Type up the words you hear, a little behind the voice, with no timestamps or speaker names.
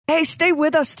Hey, stay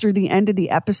with us through the end of the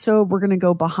episode. We're going to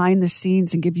go behind the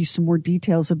scenes and give you some more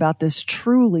details about this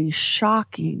truly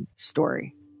shocking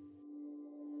story.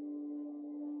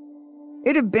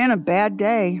 It had been a bad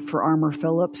day for Armour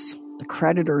Phillips. The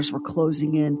creditors were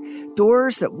closing in.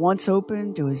 Doors that once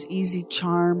opened to his easy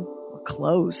charm were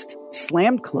closed,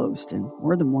 slammed closed in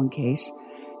more than one case.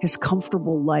 His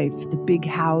comfortable life, the big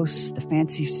house, the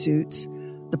fancy suits,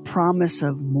 the promise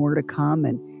of more to come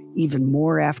and even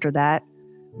more after that,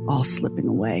 all slipping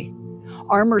away.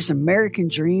 Armour's American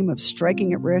dream of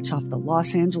striking it rich off the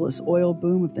Los Angeles oil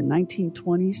boom of the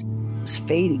 1920s was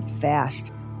fading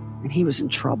fast, and he was in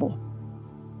trouble.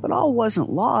 But all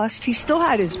wasn't lost. He still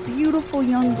had his beautiful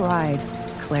young bride,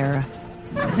 Clara.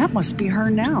 And that must be her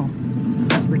now.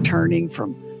 Returning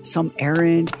from some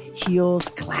errand, heels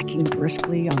clacking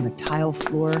briskly on the tile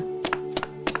floor.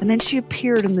 And then she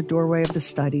appeared in the doorway of the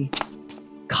study,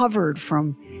 covered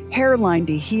from hairline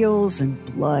to heels in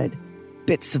blood.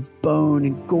 Bits of bone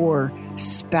and gore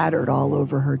spattered all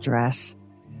over her dress.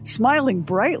 Smiling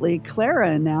brightly,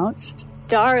 Clara announced,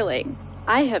 "Darling,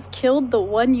 I have killed the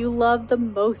one you love the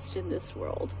most in this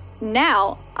world.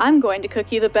 Now, I'm going to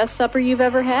cook you the best supper you've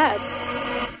ever had."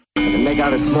 And make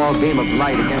out a small beam of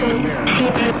light against the mirror.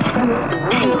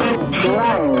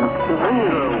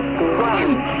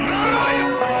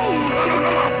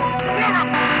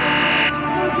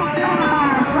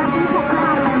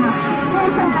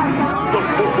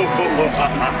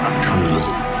 Truly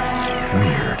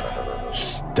weird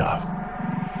stuff.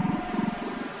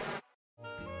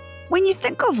 When you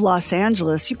think of Los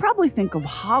Angeles, you probably think of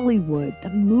Hollywood, the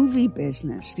movie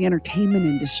business, the entertainment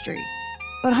industry.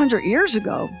 But 100 years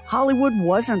ago, Hollywood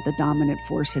wasn't the dominant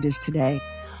force it is today.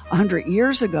 100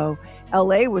 years ago,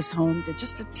 LA was home to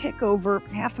just a tick over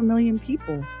 500,000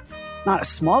 people. Not a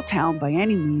small town by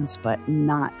any means, but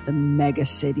not the mega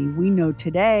city we know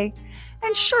today.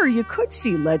 And sure, you could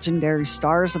see legendary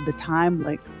stars of the time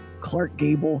like Clark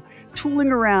Gable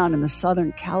tooling around in the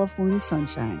Southern California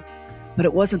sunshine. But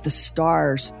it wasn't the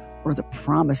stars or the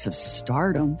promise of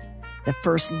stardom that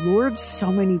first lured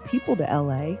so many people to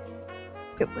LA.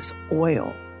 It was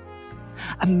oil.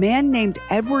 A man named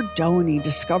Edward Doheny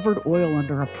discovered oil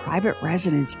under a private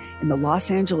residence in the Los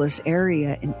Angeles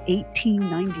area in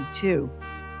 1892.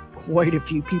 Quite a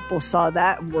few people saw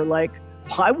that and were like,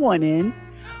 I want in.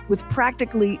 With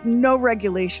practically no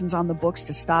regulations on the books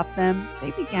to stop them,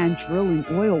 they began drilling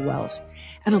oil wells.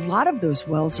 And a lot of those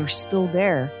wells are still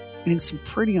there and in some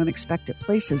pretty unexpected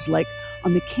places, like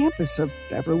on the campus of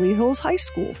Beverly Hills High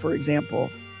School, for example.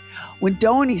 When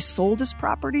Doheny sold his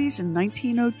properties in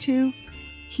 1902,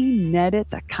 he netted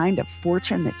the kind of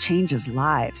fortune that changes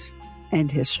lives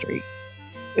and history.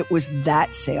 It was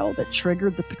that sale that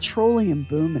triggered the petroleum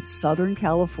boom in Southern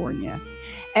California.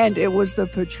 And it was the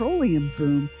petroleum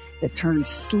boom that turned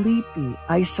sleepy,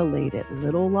 isolated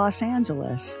little Los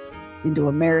Angeles into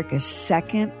America's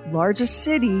second largest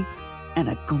city and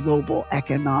a global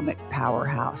economic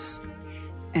powerhouse.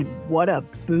 And what a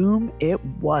boom it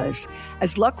was.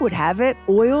 As luck would have it,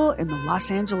 oil in the Los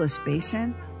Angeles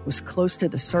basin was close to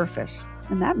the surface,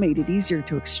 and that made it easier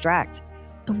to extract.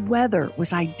 The weather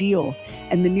was ideal,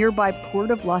 and the nearby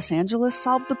port of Los Angeles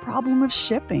solved the problem of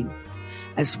shipping.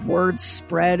 As word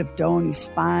spread of Doheny's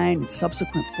find and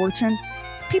subsequent fortune,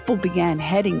 people began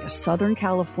heading to Southern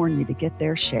California to get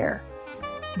their share.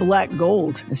 Black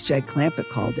gold, as Jed Clampett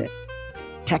called it.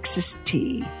 Texas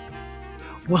tea.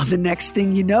 Well, the next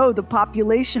thing you know, the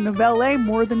population of LA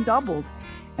more than doubled.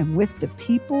 And with the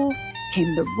people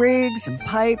came the rigs and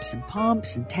pipes and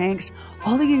pumps and tanks,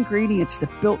 all the ingredients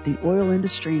that built the oil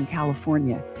industry in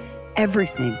California.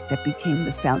 Everything that became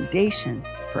the foundation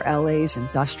for LA's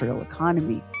industrial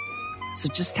economy. So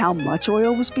just how much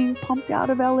oil was being pumped out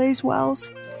of LA's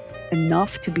wells?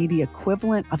 Enough to be the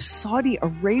equivalent of Saudi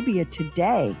Arabia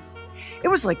today. It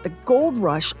was like the gold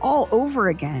rush all over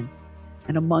again.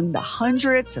 And among the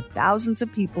hundreds of thousands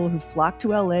of people who flocked to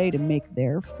LA to make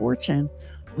their fortune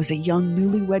was a young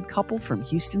newlywed couple from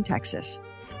Houston, Texas.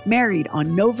 Married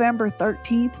on November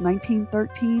 13th,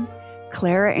 1913,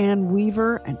 Clara Ann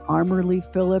Weaver and Armour Lee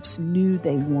Phillips knew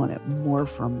they wanted more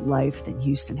from life than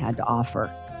Houston had to offer.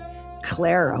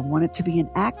 Clara wanted to be an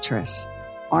actress.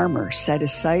 Armour set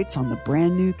his sights on the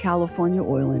brand new California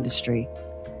oil industry.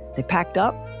 They packed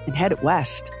up and headed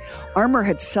west. Armour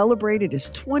had celebrated his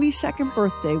 22nd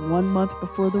birthday 1 month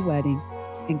before the wedding,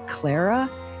 and Clara,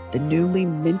 the newly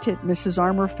minted Mrs.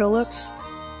 Armour Phillips,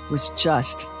 was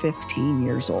just 15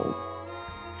 years old.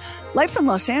 Life in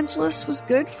Los Angeles was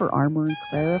good for Armour and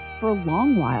Clara for a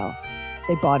long while.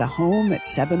 They bought a home at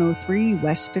 703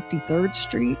 West 53rd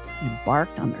Street and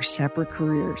embarked on their separate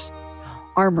careers.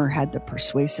 Armour had the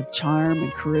persuasive charm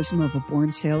and charisma of a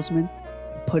born salesman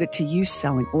and put it to use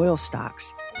selling oil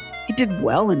stocks. He did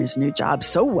well in his new job,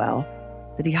 so well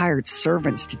that he hired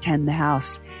servants to tend the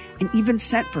house and even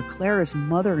sent for Clara's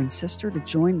mother and sister to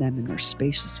join them in their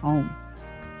spacious home.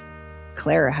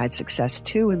 Clara had success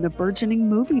too in the burgeoning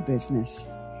movie business.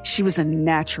 She was a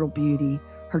natural beauty,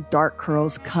 her dark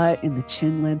curls cut in the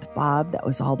chin-length bob that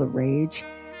was all the rage.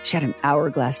 She had an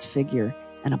hourglass figure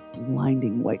and a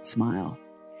blinding white smile.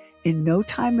 In no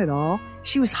time at all,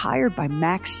 she was hired by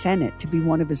Max Sennett to be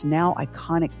one of his now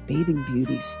iconic bathing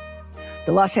beauties.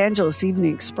 The Los Angeles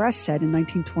Evening Express said in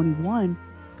 1921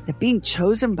 that being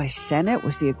chosen by Sennett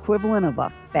was the equivalent of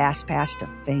a fast pass to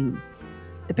fame.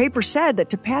 The paper said that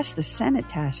to pass the Sennett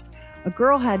test, a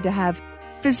girl had to have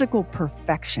physical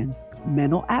perfection,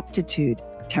 mental aptitude,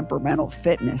 temperamental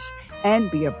fitness, and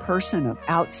be a person of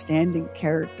outstanding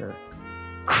character.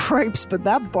 Cripes, but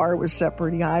that bar was set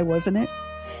pretty high, wasn't it?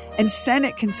 And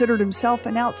Sennett considered himself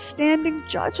an outstanding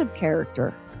judge of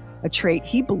character, a trait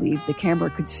he believed the camera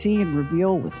could see and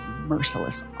reveal with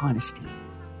merciless honesty.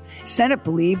 Sennett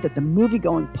believed that the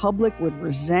movie-going public would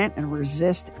resent and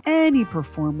resist any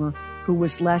performer who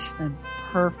was less than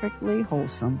perfectly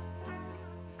wholesome.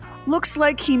 Looks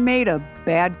like he made a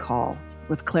bad call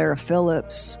with Clara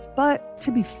Phillips, but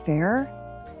to be fair,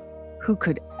 who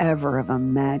could ever have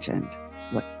imagined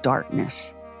what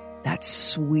darkness that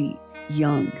sweet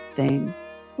young thing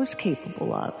was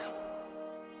capable of?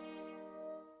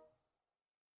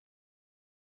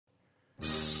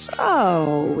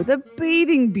 So, the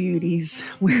bathing beauties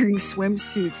wearing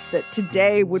swimsuits that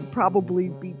today would probably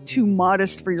be too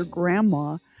modest for your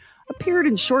grandma appeared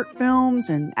in short films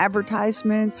and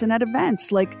advertisements and at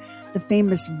events like the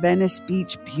famous Venice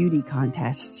Beach beauty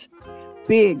contests.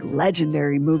 Big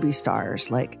legendary movie stars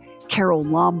like Carole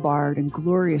Lombard and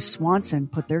Gloria Swanson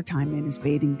put their time in as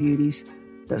bathing beauties,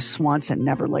 though Swanson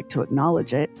never liked to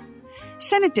acknowledge it.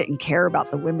 Sennett didn't care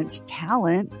about the women's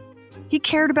talent. He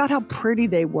cared about how pretty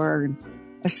they were, and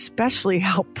especially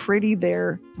how pretty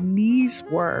their knees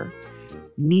were.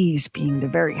 Knees being the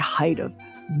very height of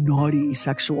naughty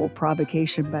sexual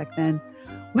provocation back then.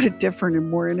 What a different and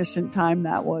more innocent time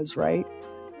that was, right?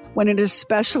 When an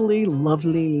especially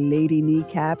lovely lady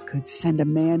kneecap could send a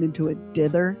man into a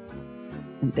dither.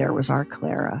 And there was our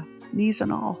Clara, knees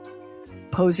and all,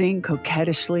 posing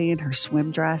coquettishly in her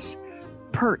swim dress,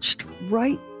 perched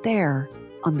right there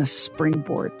on the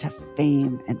springboard to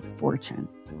fame and fortune.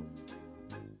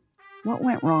 What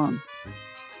went wrong?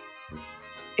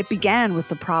 It began with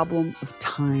the problem of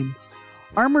time.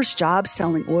 Armour's job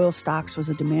selling oil stocks was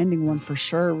a demanding one for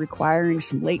sure, requiring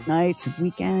some late nights and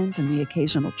weekends and the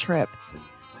occasional trip.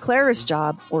 Clara's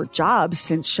job, or jobs,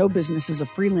 since show business is a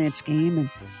freelance game and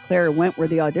Clara went where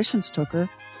the auditions took her,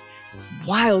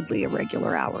 wildly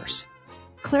irregular hours.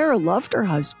 Clara loved her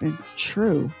husband,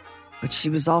 true, but she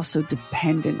was also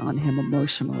dependent on him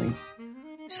emotionally.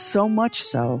 So much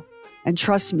so, and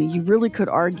trust me, you really could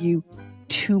argue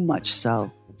too much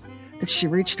so, that she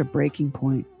reached a breaking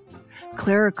point.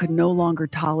 Clara could no longer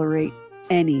tolerate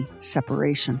any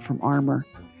separation from Armour.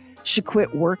 She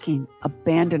quit working,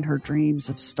 abandoned her dreams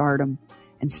of stardom,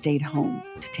 and stayed home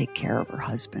to take care of her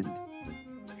husband.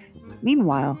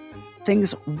 Meanwhile,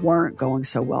 things weren't going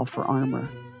so well for Armour.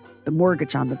 The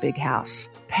mortgage on the big house,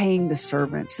 paying the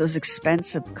servants, those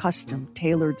expensive custom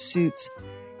tailored suits.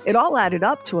 It all added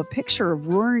up to a picture of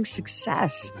roaring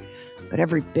success, but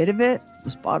every bit of it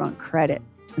was bought on credit,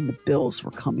 and the bills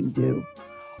were coming due.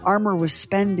 Armour was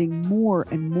spending more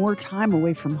and more time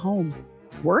away from home.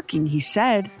 Working, he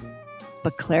said,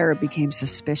 but Clara became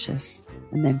suspicious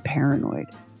and then paranoid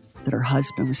that her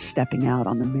husband was stepping out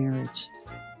on the marriage.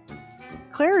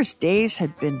 Clara's days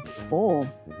had been full.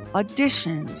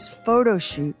 Auditions, photo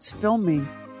shoots, filming.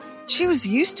 She was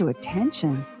used to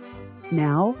attention.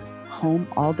 Now, home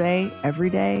all day,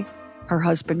 every day, her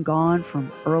husband gone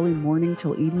from early morning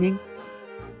till evening,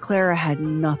 Clara had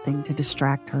nothing to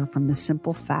distract her from the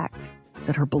simple fact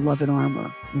that her beloved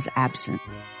Armour was absent.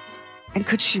 And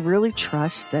could she really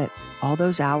trust that all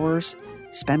those hours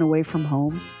spent away from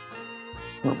home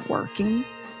were working,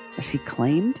 as he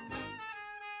claimed?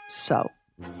 So,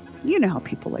 you know how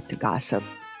people like to gossip.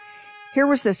 Here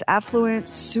was this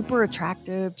affluent, super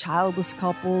attractive, childless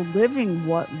couple living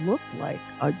what looked like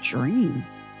a dream.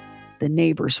 The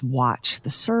neighbors watched the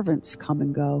servants come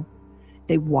and go.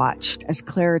 They watched as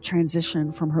Clara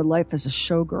transitioned from her life as a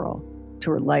showgirl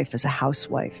to her life as a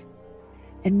housewife.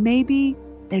 And maybe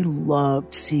they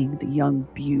loved seeing the young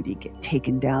beauty get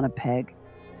taken down a peg.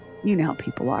 You know how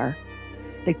people are.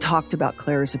 They talked about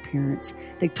Clara's appearance.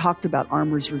 They talked about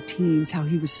Armour's routines, how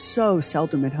he was so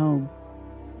seldom at home.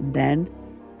 And then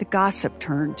The gossip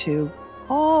turned to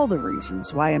all the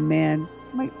reasons why a man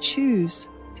might choose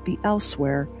to be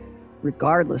elsewhere,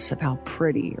 regardless of how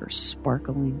pretty or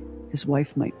sparkling his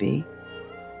wife might be.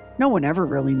 No one ever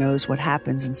really knows what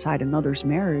happens inside another's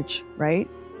marriage, right?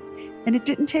 And it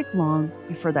didn't take long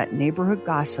before that neighborhood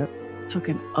gossip took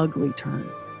an ugly turn.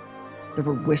 There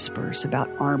were whispers about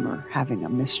Armour having a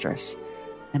mistress,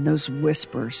 and those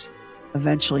whispers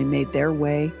eventually made their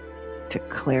way to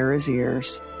Clara's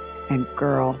ears. And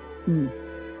girl,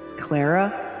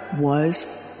 Clara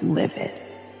was livid.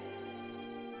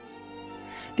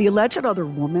 The alleged other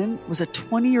woman was a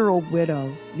 20-year-old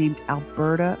widow named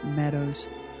Alberta Meadows.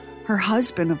 Her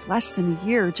husband of less than a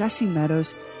year, Jesse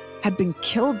Meadows, had been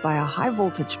killed by a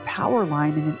high-voltage power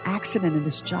line in an accident at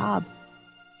his job.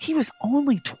 He was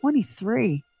only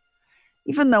 23.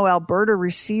 Even though Alberta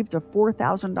received a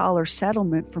 $4,000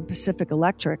 settlement from Pacific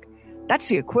Electric, that's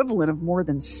the equivalent of more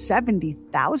than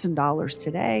 $70,000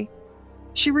 today,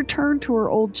 she returned to her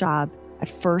old job at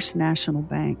First National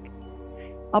Bank.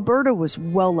 Alberta was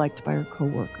well-liked by her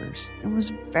coworkers and was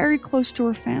very close to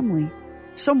her family,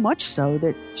 so much so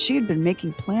that she had been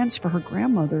making plans for her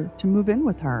grandmother to move in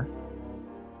with her.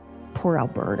 Poor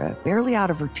Alberta, barely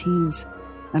out of her teens,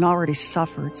 and already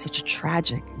suffered such a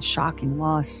tragic and shocking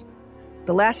loss.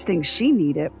 The last thing she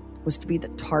needed was to be the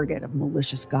target of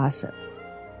malicious gossip.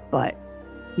 But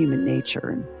human nature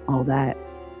and all that.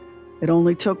 It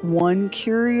only took one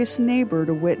curious neighbor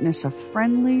to witness a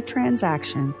friendly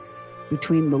transaction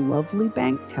between the lovely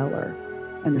bank teller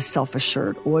and the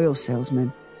self-assured oil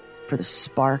salesman for the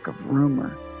spark of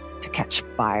rumor to catch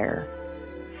fire.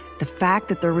 The fact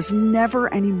that there was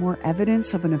never any more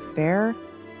evidence of an affair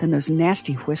than those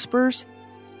nasty whispers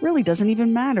really doesn't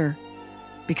even matter.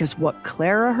 Because what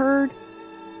Clara heard,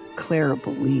 Clara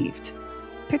believed.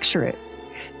 Picture it.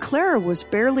 Clara was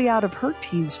barely out of her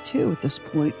teens too at this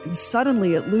point, and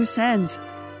suddenly at loose ends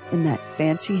in that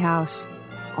fancy house,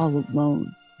 all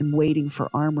alone and waiting for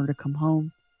Armour to come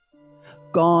home.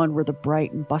 Gone were the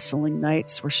bright and bustling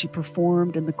nights where she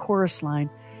performed in the chorus line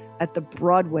at the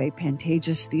Broadway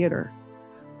Pantages Theater.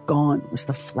 Gone was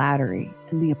the flattery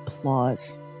and the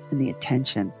applause and the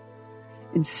attention.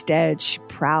 Instead, she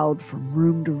prowled from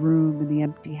room to room in the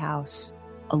empty house,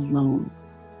 alone,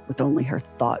 with only her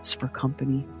thoughts for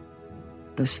company.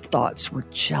 Those thoughts were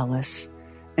jealous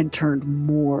and turned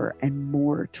more and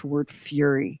more toward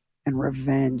fury and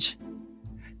revenge.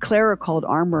 Clara called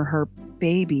Armour her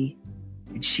baby,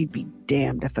 and she'd be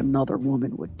damned if another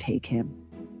woman would take him.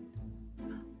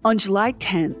 On July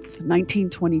 10th,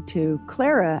 1922,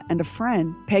 Clara and a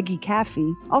friend, Peggy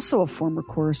Caffey, also a former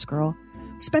chorus girl,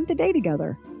 spent the day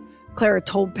together. Clara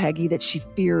told Peggy that she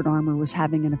feared Armour was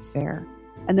having an affair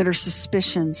and that her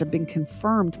suspicions had been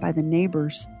confirmed by the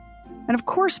neighbors. And of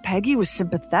course, Peggy was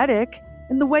sympathetic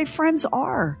in the way friends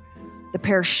are. The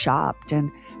pair shopped,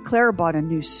 and Clara bought a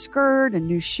new skirt and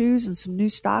new shoes and some new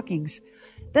stockings.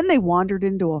 Then they wandered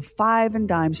into a 5 and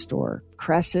dime store,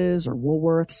 Cress's or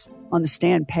Woolworth's. On the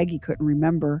stand, Peggy couldn't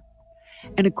remember.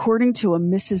 And according to a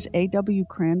Mrs. A.W.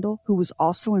 Crandall, who was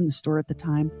also in the store at the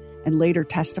time and later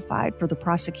testified for the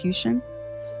prosecution,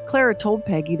 Clara told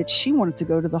Peggy that she wanted to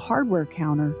go to the hardware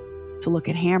counter to look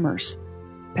at hammers.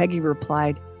 Peggy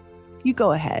replied, "You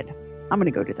go ahead. I'm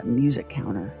going to go to the music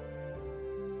counter."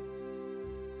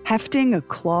 Hefting a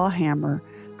claw hammer,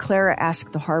 Clara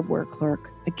asked the hardware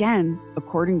clerk, again,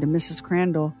 according to Mrs.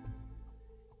 Crandall,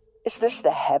 "Is this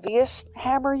the heaviest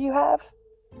hammer you have?"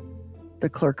 The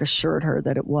clerk assured her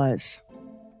that it was.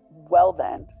 "Well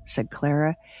then," said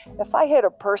Clara, "if I hit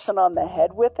a person on the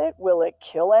head with it, will it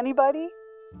kill anybody?"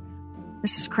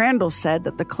 Mrs. Crandall said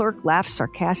that the clerk laughed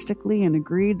sarcastically and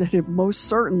agreed that it most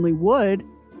certainly would.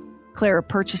 Clara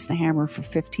purchased the hammer for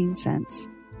 15 cents.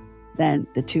 Then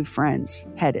the two friends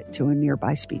headed to a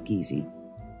nearby speakeasy.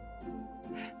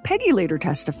 Peggy later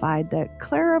testified that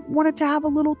Clara wanted to have a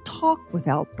little talk with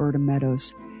Alberta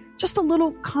Meadows, just a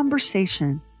little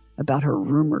conversation about her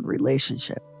rumored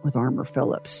relationship with Armour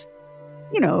Phillips.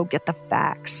 Get the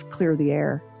facts, clear the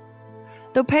air.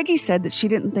 Though Peggy said that she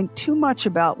didn't think too much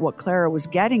about what Clara was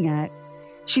getting at,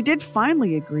 she did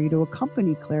finally agree to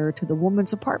accompany Clara to the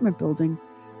woman's apartment building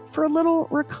for a little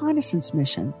reconnaissance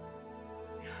mission.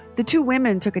 The two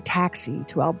women took a taxi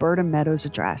to Alberta Meadows'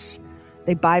 address.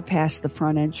 They bypassed the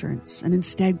front entrance and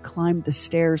instead climbed the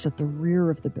stairs at the rear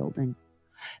of the building.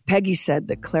 Peggy said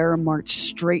that Clara marched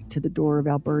straight to the door of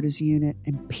Alberta's unit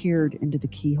and peered into the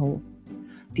keyhole.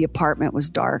 The apartment was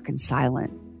dark and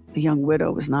silent. The young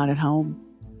widow was not at home.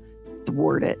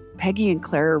 Thwarted, Peggy and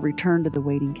Clara returned to the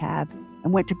waiting cab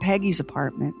and went to Peggy's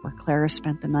apartment where Clara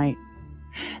spent the night.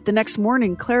 The next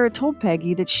morning, Clara told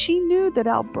Peggy that she knew that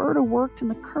Alberta worked in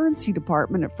the currency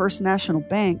department at First National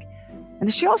Bank, and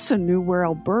that she also knew where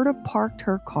Alberta parked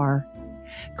her car.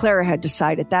 Clara had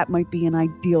decided that might be an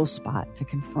ideal spot to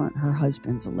confront her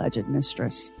husband's alleged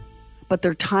mistress. But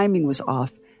their timing was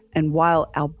off, and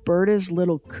while Alberta's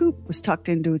little coupe was tucked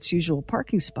into its usual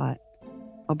parking spot,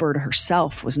 Alberta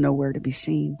herself was nowhere to be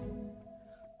seen.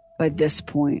 By this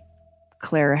point,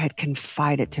 Clara had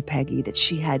confided to Peggy that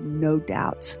she had no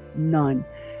doubts, none,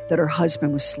 that her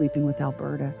husband was sleeping with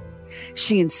Alberta.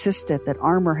 She insisted that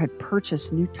Armour had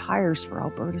purchased new tires for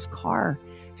Alberta's car,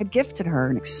 had gifted her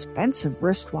an expensive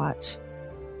wristwatch.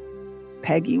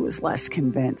 Peggy was less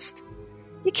convinced.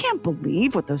 "You can't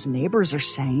believe what those neighbors are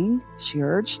saying," she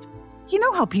urged. "You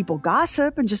know how people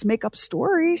gossip and just make up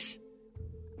stories."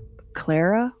 But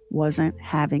Clara wasn't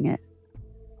having it.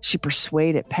 She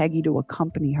persuaded Peggy to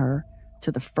accompany her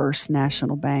to the First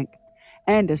National Bank.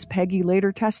 And as Peggy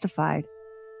later testified,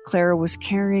 Clara was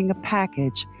carrying a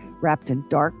package wrapped in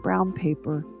dark brown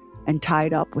paper and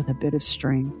tied up with a bit of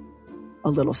string, a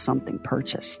little something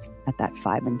purchased at that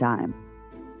 5 and dime.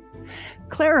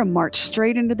 Clara marched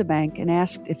straight into the bank and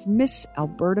asked if Miss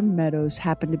Alberta Meadows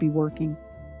happened to be working.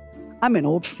 "I'm an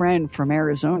old friend from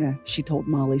Arizona," she told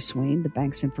Molly Swain, the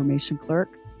bank's information clerk.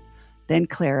 Then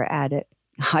Clara added,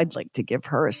 "I'd like to give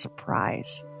her a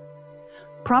surprise."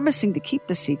 Promising to keep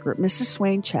the secret, Mrs.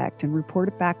 Swain checked and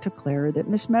reported back to Clara that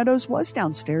Miss Meadows was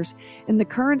downstairs in the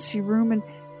currency room, and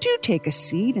 "Do take a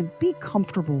seat and be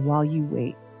comfortable while you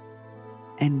wait."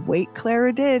 And wait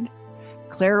Clara did.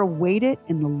 Clara waited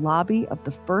in the lobby of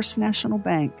the First National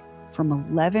Bank from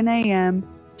 11 a.m.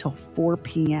 till 4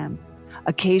 p.m.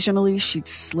 Occasionally, she'd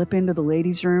slip into the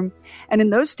ladies' room, and in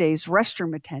those days,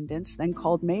 restroom attendants, then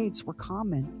called maids, were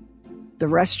common. The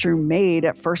restroom maid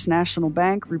at First National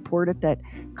Bank reported that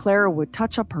Clara would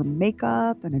touch up her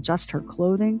makeup and adjust her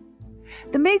clothing.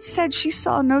 The maid said she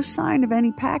saw no sign of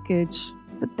any package,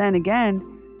 but then again,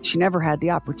 she never had the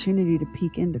opportunity to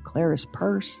peek into Clara's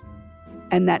purse.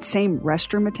 And that same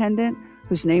restroom attendant,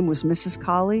 whose name was Mrs.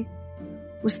 Colley,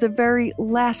 was the very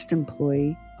last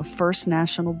employee of First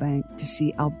National Bank to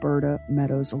see Alberta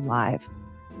Meadows alive.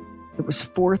 It was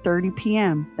 4:30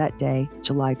 p.m. that day,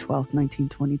 July 12,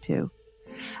 1922.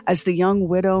 As the young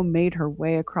widow made her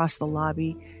way across the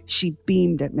lobby, she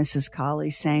beamed at Mrs. Colley,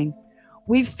 saying,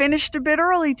 "We've finished a bit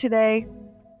early today."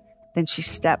 Then she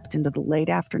stepped into the late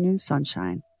afternoon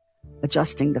sunshine,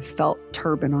 adjusting the felt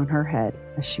turban on her head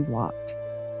as she walked.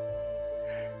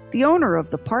 The owner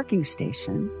of the parking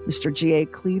station, Mr. G.A.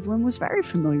 Cleveland, was very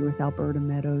familiar with Alberta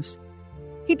Meadows.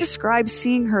 He described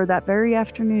seeing her that very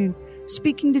afternoon,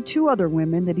 speaking to 2 other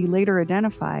women that he later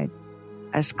identified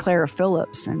as Clara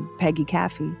Phillips and Peggy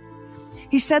Caffey.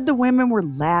 He said the women were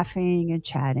laughing and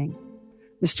chatting.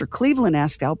 Mr. Cleveland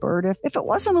asked Alberta if it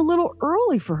wasn't a little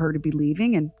early for her to be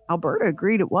leaving, and Alberta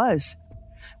agreed it was.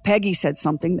 Peggy said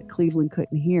something that Cleveland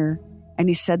couldn't hear, and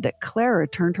he said that Clara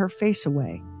turned her face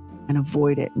away and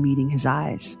avoided meeting his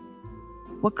eyes.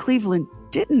 What Cleveland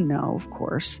didn't know, of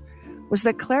course, was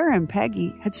that Clara and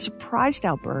Peggy had surprised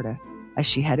Alberta as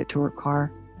she headed to her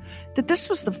car, that this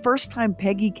was the first time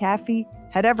Peggy Caffey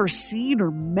had ever seen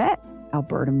or met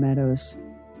Alberta Meadows.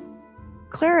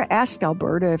 Clara asked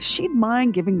Alberta if she'd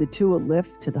mind giving the 2 a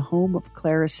lift to the home of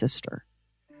Clara's sister.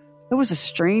 It was a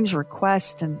strange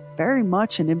request and very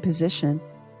much an imposition,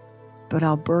 but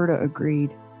Alberta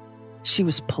agreed. She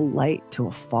was polite to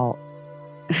a fault.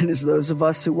 And as those of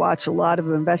us who watch a lot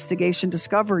of Investigation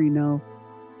Discovery know,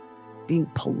 being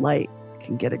polite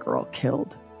can get a girl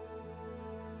killed.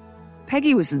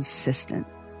 Peggy was insistent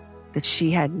that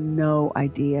she had no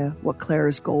idea what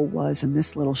Clara's goal was in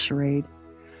this little charade.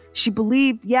 She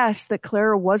believed, yes, that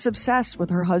Clara was obsessed with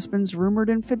her husband's rumored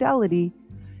infidelity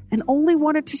and only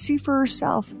wanted to see for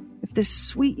herself if this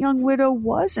sweet young widow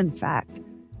was, in fact,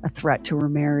 a threat to her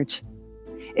marriage.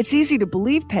 It's easy to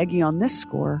believe Peggy on this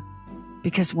score,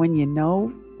 because when you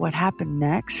know what happened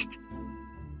next,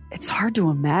 it's hard to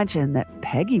imagine that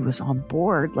Peggy was on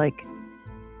board, like,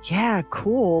 "Yeah,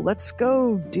 cool, let's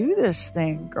go do this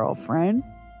thing, girlfriend."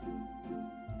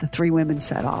 The 3 women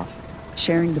set off,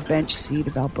 sharing the bench seat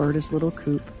of Alberta's little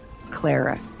coupe,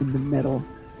 Clara in the middle.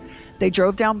 They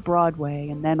drove down Broadway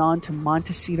and then on to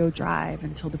Montecito Drive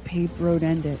until the paved road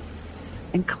ended,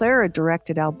 and Clara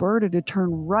directed Alberta to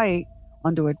turn right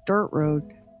onto a dirt road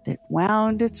that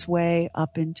wound its way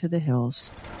up into the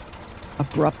hills.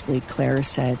 Abruptly, Clara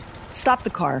said, "Stop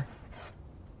the car."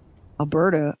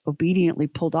 Alberta obediently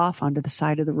pulled off onto the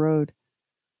side of the road.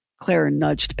 Clara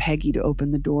nudged Peggy to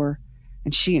open the door,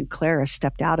 and she and Clara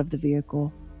stepped out of the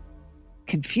vehicle.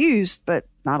 Confused, but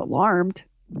not alarmed,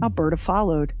 Alberta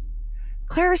followed.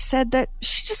 Clara said that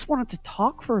she just wanted to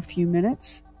talk for a few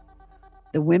minutes.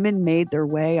 The women made their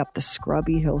way up the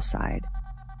scrubby hillside.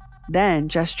 Then,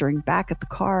 gesturing back at the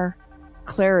car,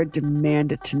 Clara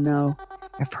demanded to know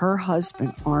if her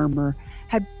husband, Armour,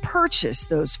 had purchased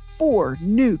those 4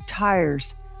 new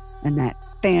tires and that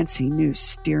fancy new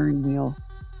steering wheel.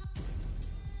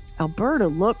 Alberta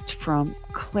looked from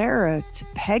Clara to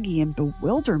Peggy in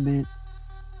bewilderment.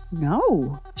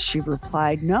 No, she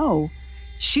replied, no.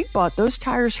 She bought those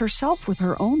tires herself with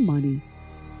her own money.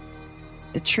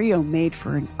 The trio made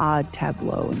for an odd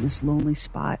tableau in this lonely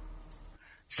spot.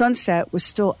 Sunset was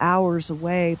still hours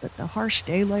away, but the harsh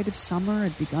daylight of summer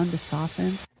had begun to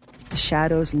soften, the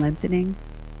shadows lengthening.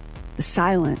 The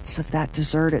silence of that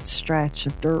deserted stretch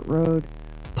of dirt road,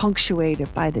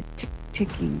 punctuated by the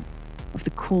tick-ticking of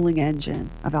the cooling engine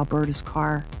of Alberta's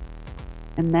car.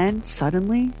 And then,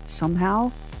 suddenly,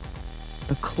 somehow,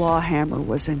 the claw hammer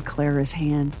was in Clara's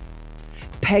hand.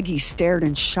 Peggy stared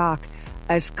in shock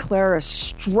as Clara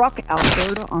struck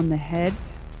Alberta on the head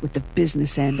with the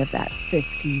business end of that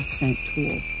 15-cent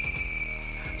tool.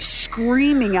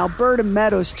 Screaming, Alberta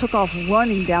Meadows took off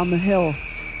running down the hill.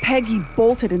 Peggy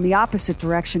bolted in the opposite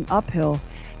direction uphill.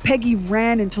 Peggy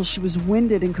ran until she was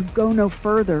winded and could go no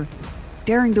further.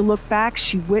 Daring to look back,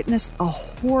 she witnessed a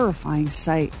horrifying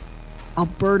sight.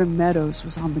 Alberta Meadows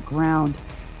was on the ground,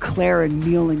 Clara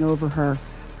kneeling over her,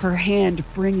 her hand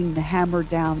bringing the hammer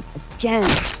down again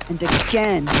and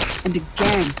again and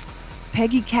again.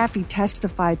 Peggy Caffey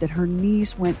testified that her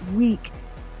knees went weak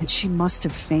and she must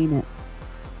have fainted.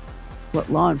 What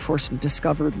law enforcement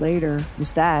discovered later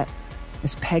was that,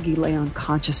 as Peggy lay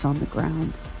unconscious on the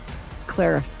ground,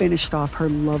 Clara finished off her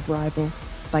love rival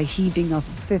by heaving a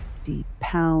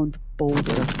 50-pound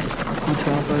boulder onto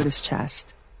Alberta's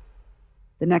chest.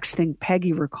 The next thing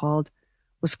Peggy recalled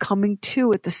was coming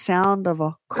to at the sound of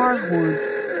a car horn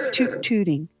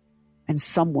toot-tooting and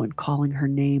someone calling her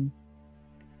name.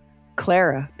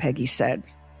 Clara, Peggy said,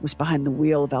 was behind the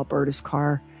wheel of Alberta's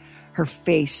car, her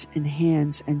face and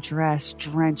hands and dress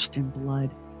drenched in blood.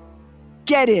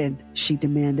 "Get in," she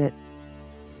demanded.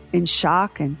 In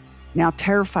shock and now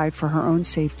terrified for her own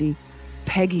safety,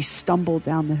 Peggy stumbled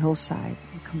down the hillside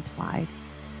and complied.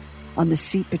 On the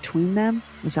seat between them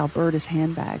was Alberta's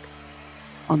handbag.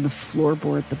 On the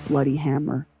floorboard, the bloody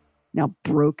hammer, now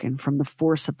broken from the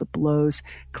force of the blows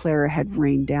Clara had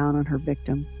rained down on her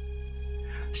victim.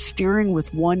 Steering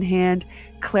with one hand,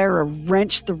 Clara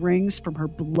wrenched the rings from her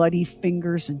bloody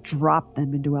fingers and dropped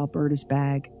them into Alberta's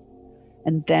bag.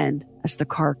 And then, as the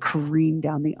car careened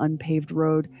down the unpaved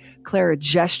road, Clara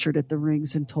gestured at the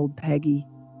rings and told Peggy,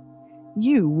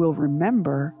 "You will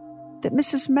remember that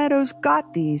Mrs. Meadows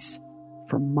got these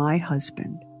for my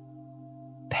husband."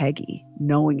 Peggy,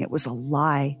 knowing it was a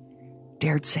lie,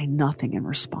 dared say nothing in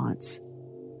response.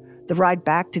 The ride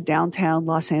back to downtown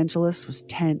Los Angeles was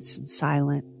tense and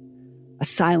silent, a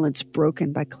silence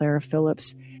broken by Clara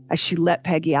Phillips as she let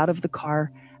Peggy out of the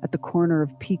car at the corner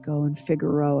of Pico and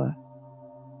Figueroa.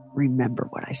 "Remember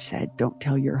what I said. Don't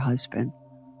tell your husband,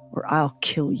 or I'll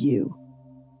kill you."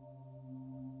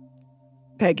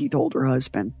 Peggy told her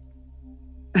husband.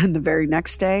 And the very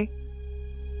next day,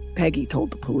 Peggy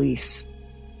told the police.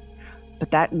 But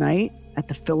that night at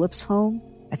the Phillips home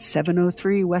at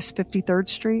 703 West 53rd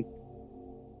Street,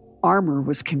 Armour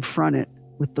was confronted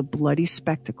with the bloody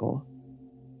spectacle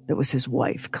that was his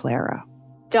wife, Clara.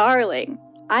 "Darling,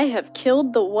 I have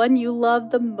killed the one you love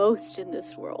the most in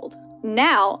this world.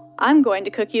 Now I'm going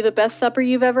to cook you the best supper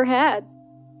you've ever had."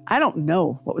 I don't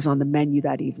know what was on the menu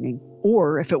that evening,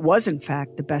 or if it was in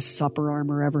fact the best supper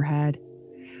Armour ever had.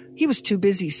 He was too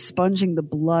busy sponging the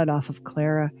blood off of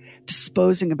Clara,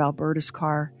 disposing of Alberta's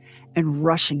car, and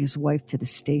rushing his wife to the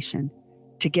station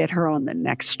to get her on the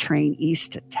next train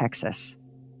east to Texas.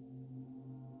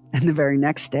 And the very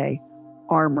next day,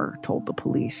 Armour told the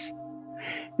police.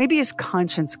 Maybe his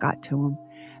conscience got to him.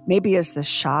 Maybe as the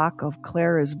shock of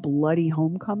Clara's bloody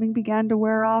homecoming began to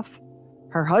wear off,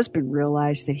 her husband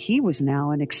realized that he was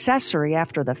now an accessory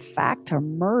after the fact to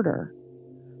murder.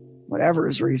 Whatever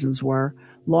his reasons were,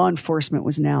 law enforcement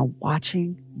was now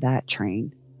watching that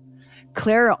train.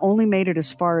 Clara only made it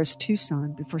as far as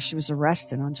Tucson before she was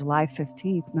arrested on July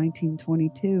 15th,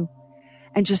 1922.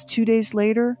 And just 2 days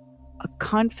later, a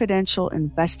confidential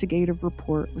investigative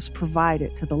report was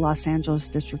provided to the Los Angeles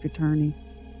District Attorney,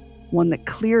 one that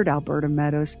cleared Alberta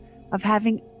Meadows of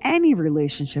having any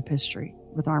relationship history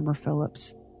with Armour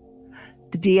Phillips.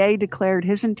 The DA declared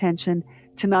his intention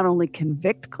to not only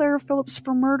convict Clara Phillips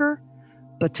for murder,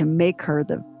 but to make her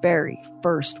the very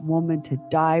first woman to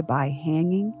die by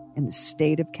hanging in the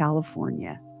state of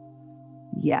California.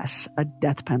 Yes, a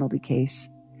death penalty case.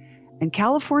 And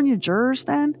California jurors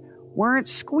then weren't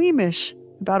squeamish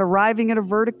about arriving at a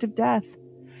verdict of death.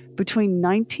 Between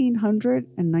 1900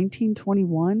 and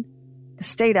 1921, the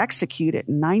state executed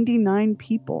 99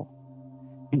 people.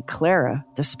 And Clara,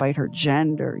 despite her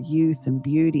gender, youth, and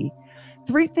beauty,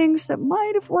 three things that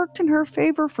might have worked in her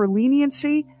favor for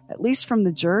leniency, at least from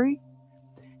the jury,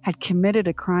 had committed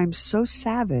a crime so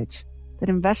savage that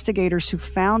investigators who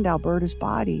found Alberta's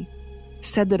body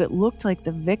said that it looked like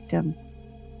the victim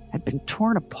had been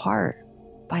torn apart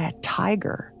by a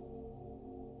tiger.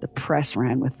 The press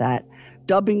ran with that,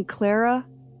 dubbing Clara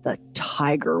the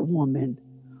Tiger Woman.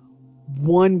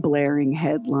 One blaring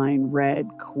headline read,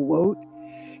 quote,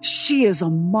 "She is a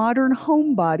modern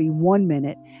homebody 1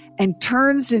 minute and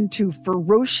turns into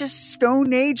ferocious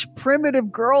Stone Age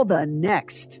primitive girl the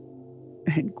next,"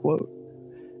 end quote.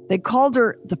 They called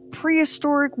her the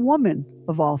prehistoric woman,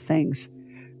 of all things.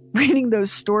 Reading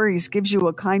those stories gives you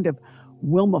a kind of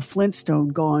Wilma Flintstone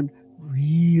gone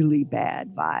really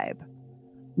bad vibe.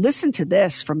 Listen to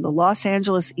this from the Los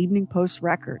Angeles Evening Post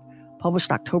record,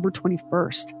 published October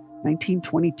 21st,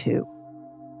 1922.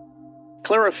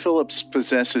 Clara Phillips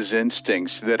possesses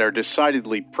instincts that are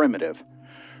decidedly primitive.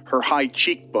 Her high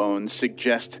cheekbones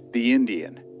suggest the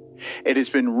Indian. It has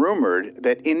been rumored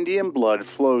that Indian blood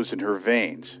flows in her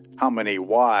veins. How many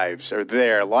wives are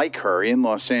there like her in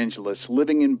Los Angeles,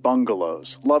 living in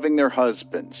bungalows, loving their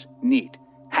husbands, neat,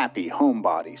 happy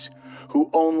homebodies, who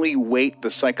only wait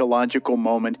the psychological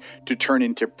moment to turn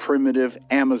into primitive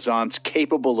Amazons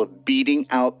capable of beating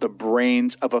out the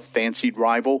brains of a fancied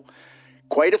rival?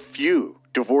 Quite a few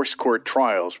divorce court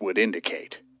trials would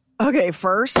indicate. Okay,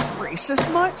 first,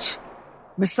 racist much?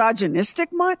 Misogynistic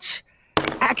much?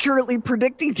 Accurately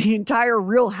predicting the entire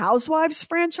Real Housewives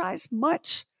franchise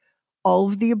much? All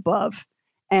of the above.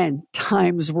 And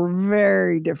times were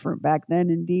very different back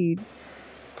then indeed.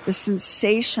 The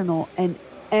sensational and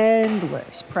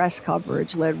endless press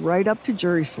coverage led right up to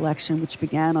jury selection, which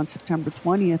began on September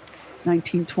 20th,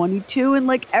 1922. And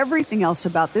like everything else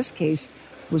about this case,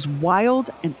 was wild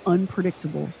and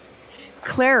unpredictable.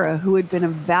 Clara, who had been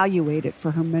evaluated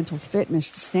for her mental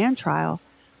fitness to stand trial,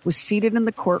 was seated in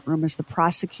the courtroom as the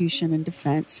prosecution and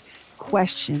defense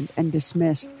questioned and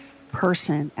dismissed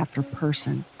person after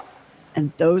person.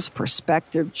 And those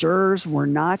prospective jurors were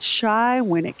not shy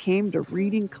when it came to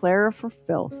reading Clara for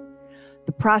filth.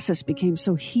 The process became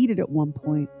so heated at one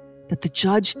point that the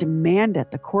judge demanded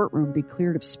the courtroom be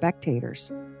cleared of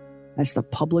spectators. As the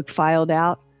public filed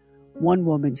out, one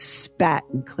woman spat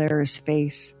in Clara's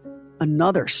face.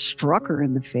 Another struck her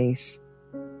in the face.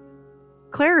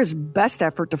 Clara's best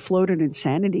effort to float an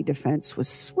insanity defense was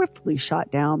swiftly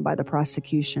shot down by the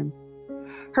prosecution.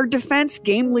 Her defense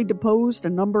gamely deposed a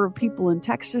number of people in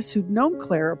Texas who'd known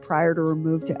Clara prior to her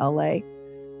move to L.A.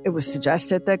 It was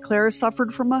suggested that Clara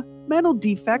suffered from a mental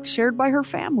defect shared by her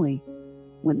family.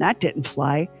 When that didn't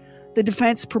fly, the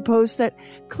defense proposed that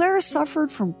Clara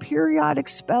suffered from periodic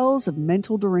spells of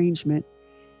mental derangement,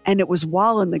 and it was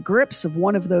while in the grips of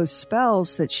one of those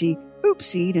spells that she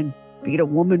oopsied and beat a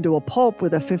woman to a pulp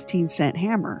with a 15-cent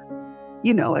hammer.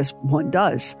 You know, as one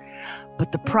does.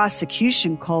 But the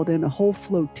prosecution called in a whole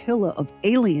flotilla of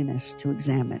alienists to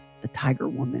examine the Tiger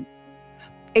Woman.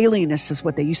 Alienists is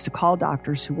what they used to call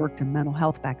doctors who worked in mental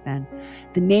health back then.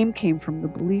 The name came from the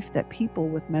belief that people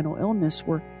with mental illness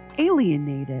were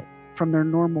alienated from their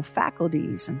normal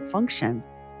faculties and function.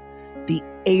 The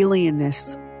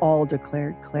alienists all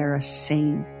declared Clara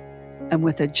sane. And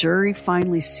with a jury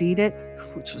finally seated,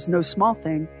 which was no small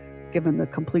thing, given the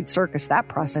complete circus that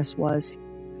process was,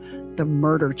 the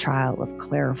murder trial of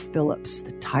Clara Phillips,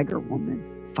 the Tiger Woman,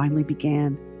 finally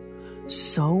began.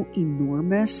 So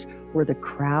enormous were the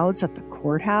crowds at the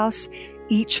courthouse,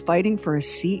 each fighting for a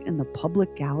seat in the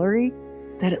public gallery,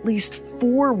 that at least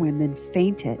 4 women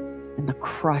fainted in the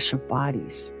crush of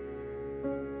bodies.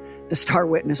 The star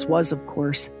witness was, of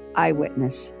course,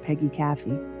 eyewitness Peggy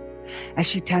Caffey. As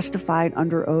she testified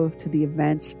under oath to the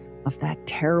events of that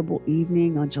terrible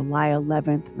evening on July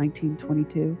 11th,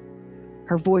 1922,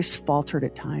 her voice faltered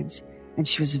at times, and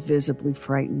she was visibly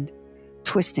frightened,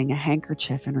 twisting a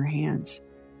handkerchief in her hands.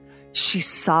 She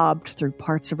sobbed through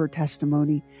parts of her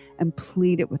testimony and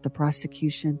pleaded with the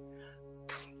prosecution,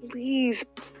 "Please,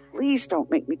 please don't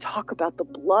make me talk about the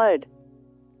blood."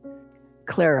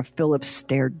 Clara Phillips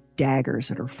stared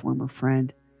daggers at her former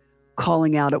friend,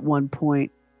 calling out at one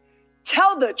point,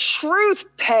 "Tell the truth,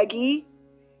 Peggy!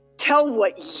 Tell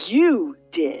what you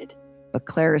did." But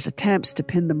Clara's attempts to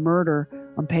pin the murder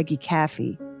on Peggy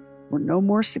Caffey were no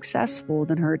more successful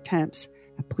than her attempts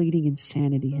at pleading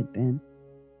insanity had been.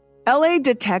 L.A.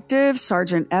 Detective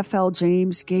Sergeant F.L.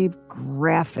 James gave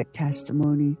graphic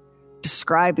testimony.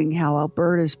 Describing how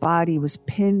Alberta's body was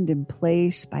pinned in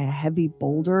place by a heavy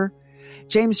boulder,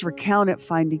 James recounted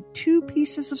finding 2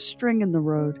 pieces of string in the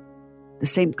road, the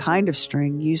same kind of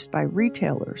string used by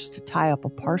retailers to tie up a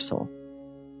parcel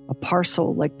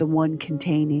like the one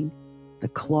containing the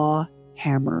claw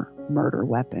hammer murder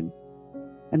weapon.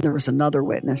 And there was another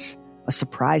witness, a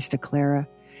surprise to Clara.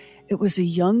 It was a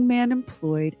young man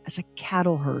employed as a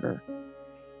cattle herder.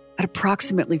 At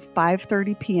approximately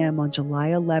 5:30 p.m. on July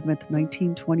 11th,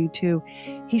 1922,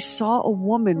 he saw a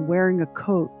woman wearing a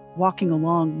coat walking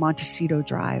along Montecito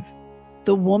Drive.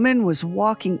 The woman was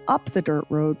walking up the dirt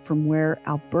road from where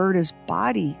Alberta's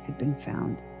body had been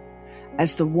found.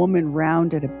 As the woman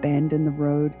rounded a bend in the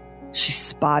road, she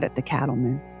spotted the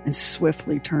cattleman and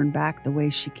swiftly turned back the way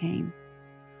she came.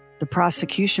 The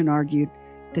prosecution argued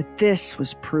that this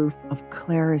was proof of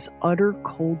Clara's utter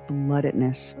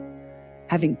cold-bloodedness.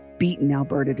 Having beaten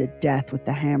Alberta to death with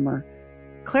the hammer,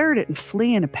 Clara didn't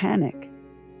flee in a panic.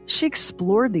 She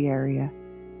explored the area,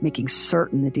 making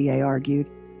certain, the DA argued,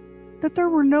 that there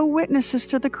were no witnesses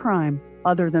to the crime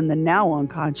other than the now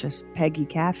unconscious Peggy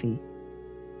Caffey.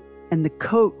 And the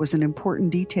coat was an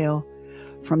important detail.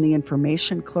 From the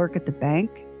information clerk at the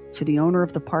bank to the owner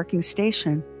of the parking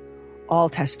station, all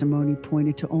testimony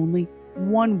pointed to only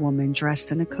one woman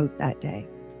dressed in a coat that day,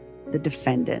 the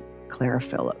defendant, Clara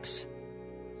Phillips.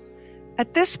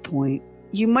 At this point,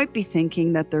 you might be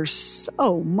thinking that there's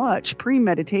so much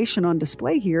premeditation on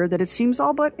display here that it seems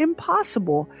all but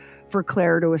impossible for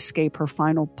Clara to escape her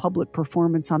final public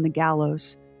performance on the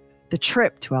gallows. The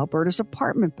trip to Alberta's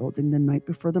apartment building the night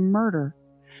before the murder.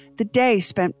 The day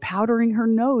spent powdering her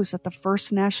nose at the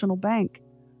First National Bank.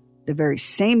 The very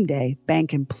same day,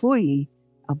 bank employee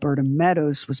Alberta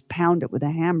Meadows was pounded with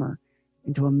a hammer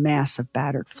into a mass of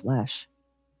battered flesh.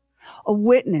 A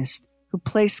witness who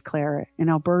placed Clara in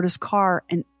Alberta's car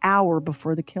an hour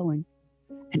before the killing.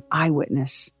 An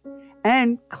eyewitness.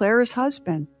 And Clara's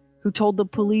husband, who told the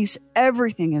police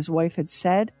everything his wife had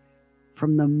said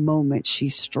from the moment she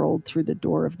strolled through the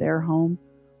door of their home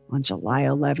on July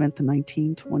 11th,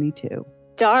 1922.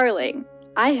 Darling,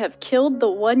 I have killed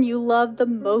the one you love the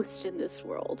most in this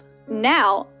world.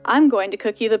 Now, I'm going to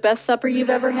cook you the best supper you've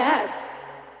ever had.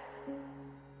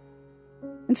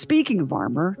 And speaking of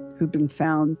Armour, who'd been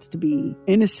found to be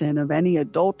innocent of any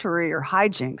adultery or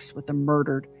hijinks with the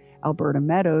murdered Alberta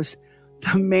Meadows,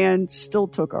 the man still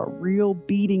took a real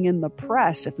beating in the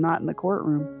press, if not in the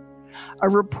courtroom. A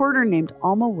reporter named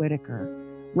Alma Whitaker,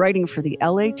 writing for the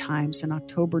LA Times in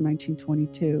October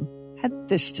 1922, had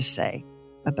this to say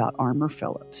about Armour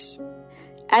Phillips.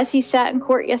 As he sat in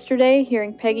court yesterday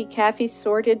hearing Peggy Caffey's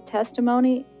sordid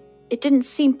testimony, it didn't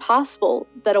seem possible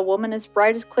that a woman as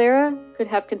bright as Clara could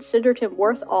have considered him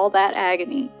worth all that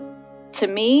agony. To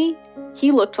me,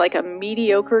 he looked like a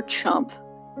mediocre chump,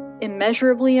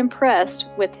 immeasurably impressed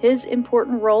with his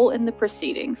important role in the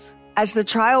proceedings. As the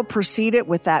trial proceeded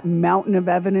with that mountain of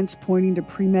evidence pointing to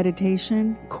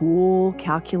premeditation, cool,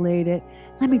 calculated,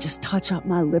 let me just touch up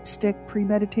my lipstick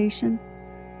premeditation,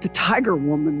 the Tiger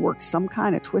Woman worked some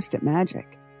kind of twisted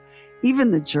magic.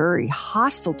 Even the jury,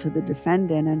 hostile to the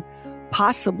defendant and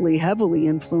possibly heavily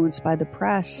influenced by the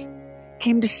press,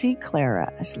 came to see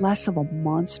Clara as less of a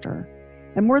monster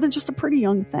and more than just a pretty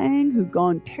young thing who'd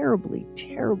gone terribly,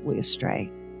 terribly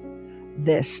astray.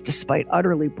 This, despite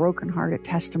utterly broken-hearted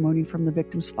testimony from the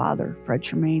victim's father, Fred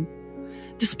Tremaine,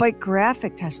 despite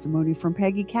graphic testimony from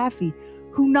Peggy Caffey,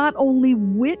 who not only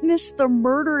witnessed the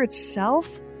murder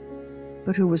itself,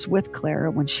 but who was with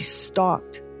Clara when she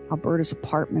stalked Alberta's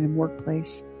apartment and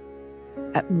workplace.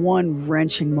 At one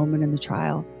wrenching moment in the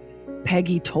trial,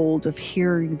 Peggy told of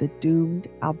hearing the doomed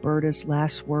Alberta's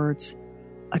last words,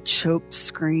 a choked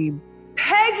scream,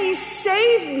 "Peggy,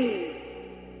 save me!"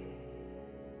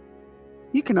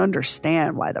 You can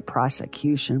understand why the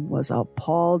prosecution was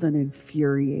appalled and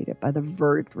infuriated by the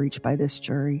verdict reached by this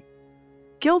jury.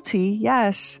 Guilty,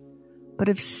 yes, but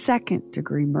of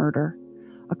second-degree murder,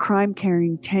 a crime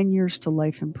carrying 10 years to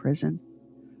life in prison.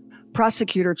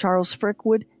 Prosecutor Charles Frick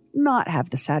would not have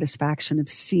the satisfaction of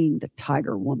seeing the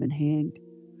Tiger Woman hanged.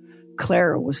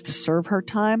 Clara was to serve her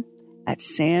time at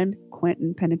San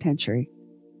Quentin Penitentiary.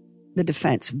 The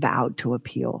defense vowed to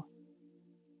appeal.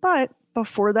 But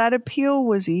before that appeal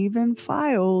was even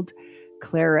filed,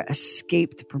 Clara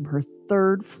escaped from her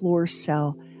third-floor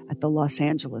cell at the Los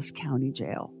Angeles County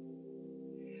Jail.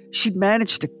 She'd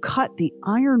managed to cut the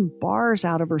iron bars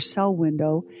out of her cell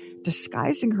window,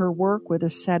 disguising her work with a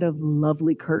set of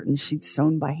lovely curtains she'd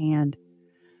sewn by hand.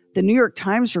 The New York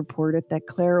Times reported that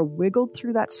Clara wiggled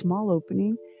through that small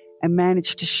opening and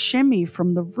managed to shimmy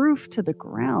from the roof to the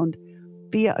ground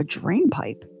via a drain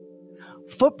pipe.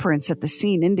 Footprints at the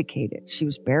scene indicated she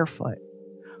was barefoot.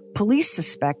 Police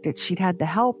suspected she'd had the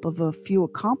help of a few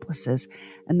accomplices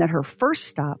and that her first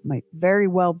stop might very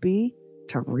well be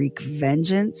to wreak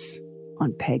vengeance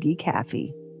on Peggy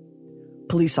Caffey.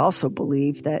 Police also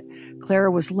believed that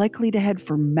Clara was likely to head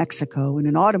for Mexico in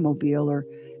an automobile or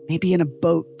maybe in a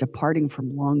boat departing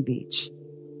from Long Beach.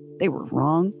 They were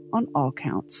wrong on all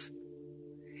counts.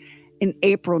 In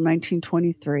April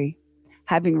 1923,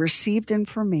 having received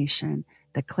information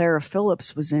that Clara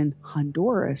Phillips was in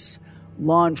Honduras,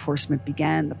 law enforcement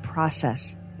began the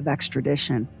process of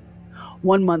extradition.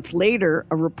 1 month later,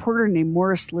 a reporter named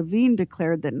Morris Levine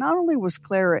declared that not only was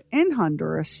Clara in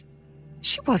Honduras,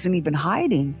 she wasn't even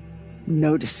hiding.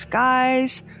 No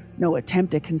disguise, no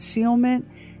attempt at concealment,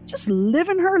 just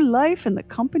living her life in the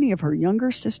company of her younger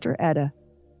sister, Etta.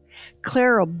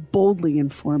 Clara boldly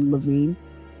informed Levine,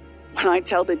 "When I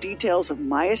tell the details of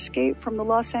my escape from the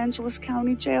Los Angeles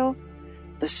County Jail,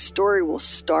 the story will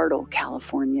startle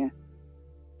California.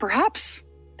 Perhaps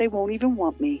they won't even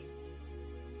want me."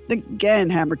 Again,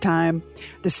 hammer time.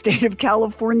 The state of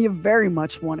California very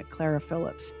much wanted Clara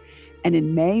Phillips. And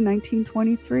in May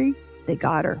 1923, they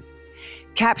got her.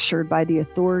 Captured by the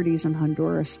authorities in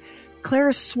Honduras,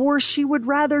 Clara swore she would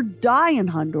rather die in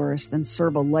Honduras than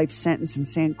serve a life sentence in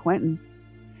San Quentin.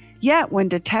 Yet, when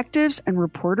detectives and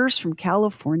reporters from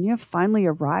California finally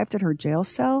arrived at her jail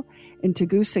cell in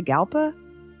Tegucigalpa,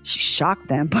 she shocked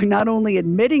them by not only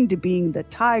admitting to being the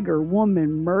Tiger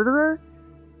Woman murderer,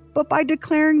 but by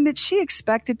declaring that she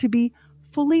expected to be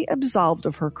fully absolved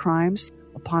of her crimes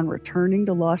upon returning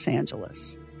to Los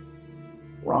Angeles.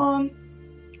 Wrong.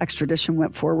 Extradition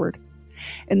went forward.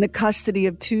 In the custody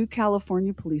of 2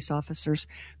 California police officers,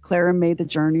 Clara made the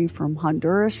journey from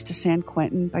Honduras to San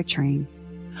Quentin by train.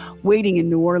 Waiting in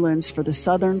New Orleans for the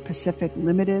Southern Pacific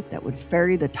Limited that would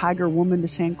ferry the Tiger Woman to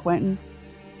San Quentin,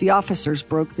 the officers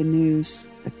broke the news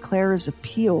that Clara's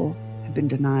appeal had been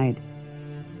denied.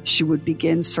 She would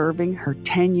begin serving her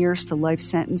 10 years to life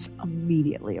sentence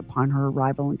immediately upon her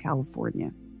arrival in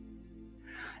California.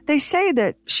 They say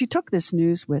that she took this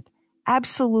news with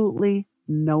absolutely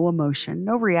no emotion,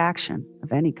 no reaction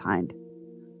of any kind.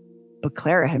 But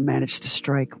Clara had managed to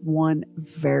strike one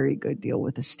very good deal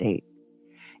with the state.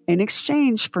 In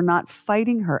exchange for not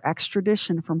fighting her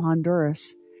extradition from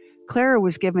Honduras, Clara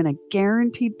was given a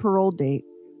guaranteed parole date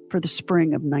for the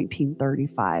spring of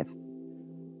 1935.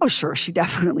 Oh, sure, she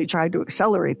definitely tried to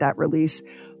accelerate that release,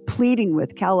 pleading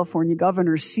with California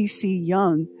Governor C.C.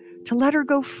 Young to let her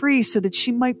go free so that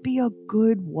she might be a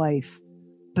good wife.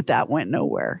 But that went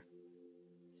nowhere.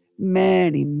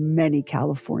 Many, many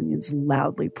Californians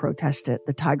loudly protested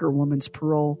the Tiger Woman's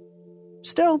parole.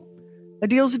 Still, a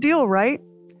deal's a deal, right?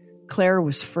 Clara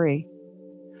was free.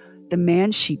 The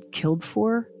man she'd killed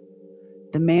for,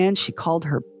 the man she called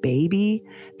her baby,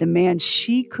 the man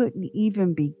she couldn't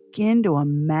even begin to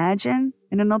imagine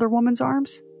in another woman's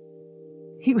arms,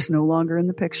 he was no longer in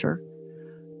the picture.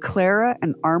 Clara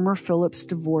and Armour Phillips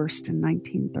divorced in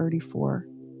 1934.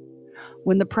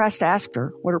 When the press asked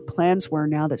her what her plans were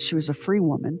now that she was a free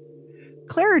woman,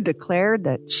 Clara declared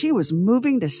that she was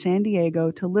moving to San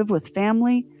Diego to live with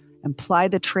family and ply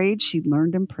the trade she'd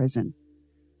learned in prison,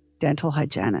 dental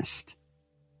hygienist.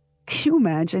 Can you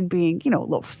imagine being, a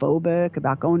little phobic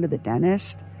about going to the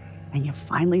dentist, and you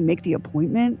finally make the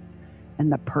appointment,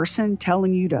 and the person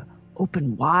telling you to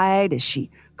open wide as she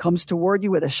comes toward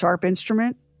you with a sharp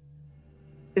instrument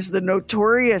is the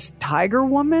notorious Tiger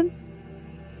Woman?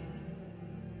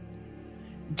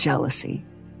 Jealousy.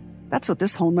 That's what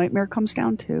this whole nightmare comes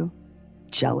down to.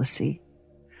 Jealousy.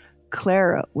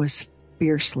 Clara was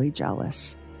fiercely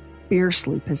jealous,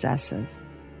 fiercely possessive,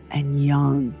 and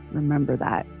young. Remember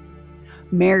that.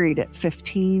 Married at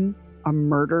 15, a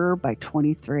murderer by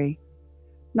 23.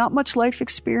 Not much life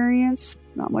experience,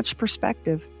 not much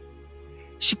perspective.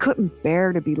 She couldn't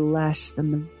bear to be less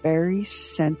than the very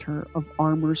center of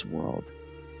Armour's world.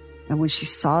 And when she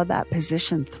saw that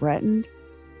position threatened,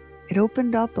 it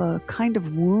opened up a kind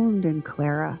of wound in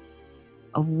Clara,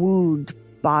 a wound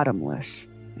bottomless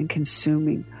and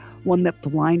consuming, one that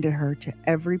blinded her to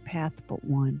every path but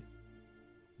one: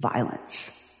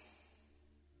 violence.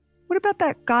 What about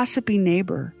that gossipy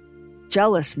neighbor,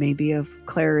 jealous maybe of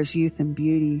Clara's youth and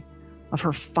beauty, of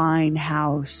her fine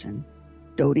house and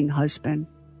doting husband?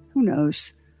 Who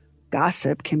knows?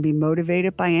 Gossip can be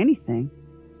motivated by anything.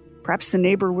 Perhaps the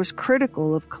neighbor was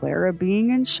critical of Clara being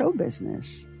in show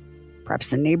business.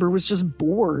 Perhaps the neighbor was just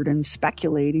bored and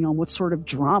speculating on what sort of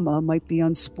drama might be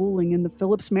unspooling in the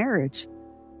Phillips marriage.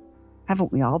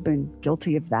 Haven't we all been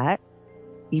guilty of that,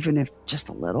 even if just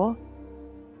a little?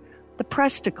 The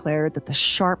press declared that the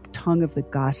sharp tongue of the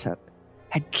gossip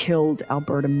had killed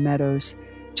Alberta Meadows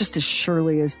just as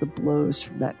surely as the blows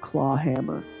from that claw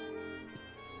hammer.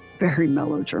 Very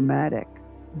melodramatic,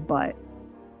 but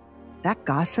that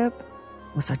gossip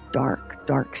was a dark,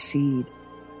 dark seed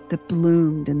that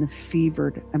bloomed in the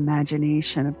fevered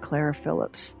imagination of Clara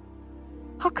Phillips.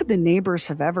 How could the neighbors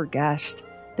have ever guessed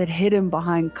that hidden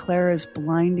behind Clara's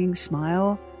blinding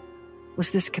smile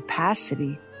was this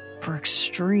capacity for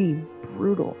extreme,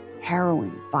 brutal,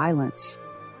 harrowing violence?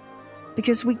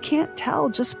 Because we can't tell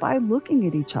just by looking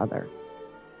at each other.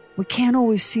 We can't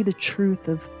always see the truth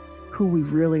of who we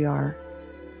really are,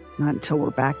 not until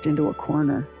we're backed into a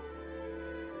corner,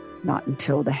 not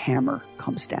until the hammer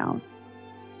comes down.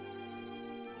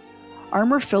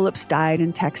 Armour Phillips died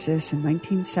in Texas in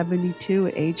 1972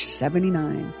 at age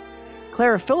 79.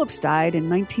 Clara Phillips died in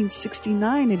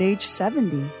 1969 at age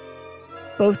 70.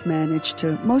 Both managed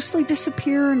to mostly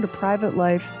disappear into private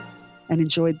life and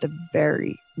enjoyed the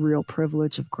very real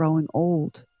privilege of growing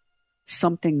old,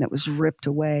 something that was ripped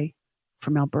away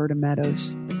from Alberta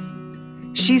Meadows.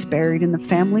 She's buried in the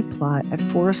family plot at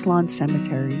Forest Lawn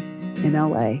Cemetery in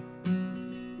LA.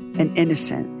 An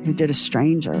innocent who did a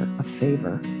stranger a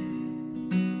favor,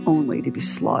 only to be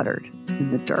slaughtered in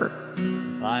the dirt.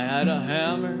 If I had a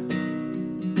hammer,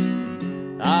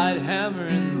 I'd hammer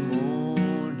in the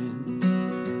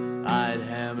morning, I'd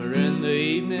hammer in the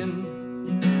evening,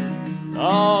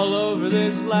 all over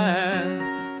this land.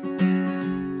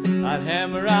 I'd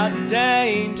hammer out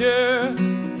danger,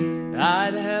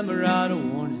 I'd hammer out a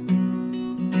warning,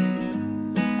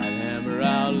 I'd hammer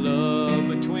out love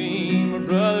between my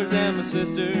brothers and my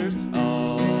sisters,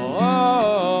 all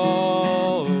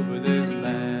over this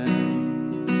land.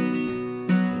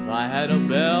 If I had a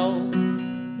bell,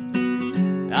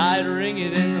 I'd ring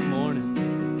it in the morning,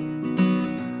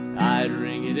 I'd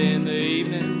ring it in the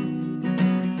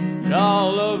evening,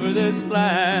 all over this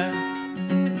land.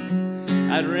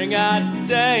 I'd ring out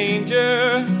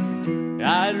danger,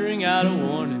 I'd ring out a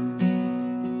warning,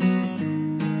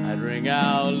 I'd ring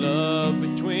out love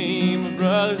between my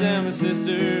brothers and my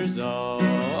sisters, all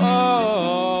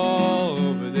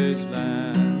over this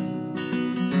land.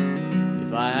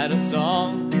 If I had a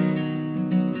song,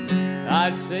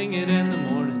 I'd sing it in the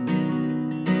morning,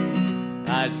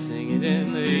 I'd sing it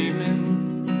in the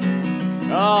evening,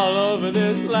 all over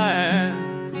this land.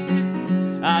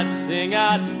 I'd sing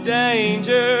out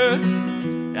danger,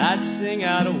 I'd sing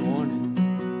out a warning,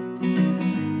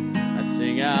 I'd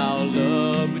sing out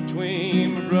love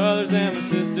between my brothers and my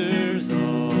sisters,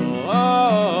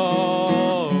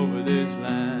 all over this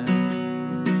land.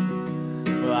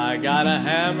 Well, I got a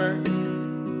hammer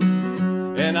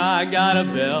and I got a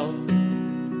bell,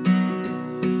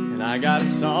 and I got a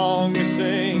song to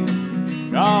sing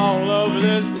all over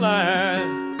this land.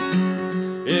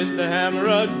 It's the hammer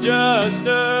of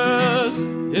justice,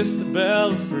 it's the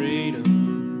bell of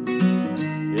freedom,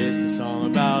 it's the song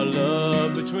about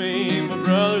love between my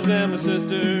brothers and my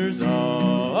sisters,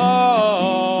 all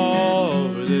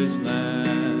over this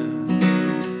land.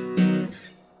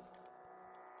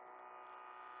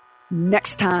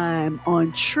 Next time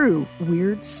on True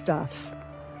Weird Stuff.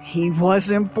 He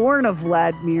wasn't born of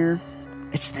Vladimir.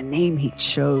 It's the name he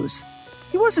chose.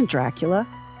 He wasn't Dracula.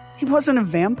 He wasn't a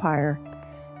vampire.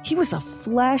 He was a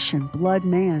flesh and blood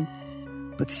man.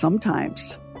 But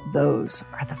sometimes those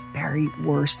are the very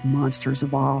worst monsters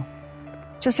of all.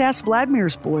 Just ask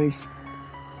Vladimir's boys,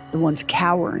 the ones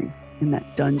cowering in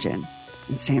that dungeon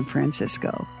in San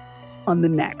Francisco, on the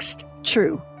next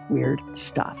True Weird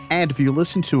Stuff. And if you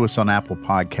listen to us on Apple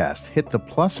Podcasts, hit the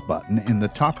plus button in the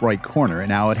top right corner.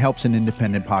 Now it helps an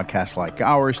independent podcast like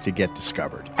ours to get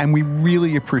discovered. And we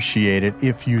really appreciate it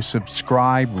if you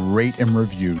subscribe, rate, and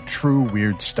review True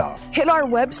Weird Stuff. Hit our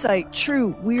website,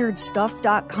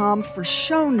 trueweirdstuff.com, for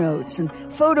show notes and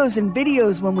photos and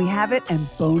videos when we have it, and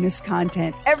bonus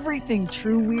content. Everything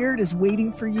True Weird is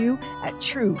waiting for you at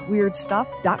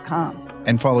trueweirdstuff.com.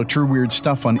 And follow True Weird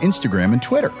Stuff on Instagram and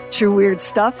Twitter. True Weird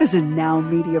Stuff is a Now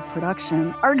Media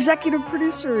production. Our executive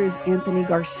producer is Anthony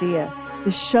Garcia. The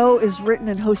show is written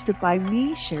and hosted by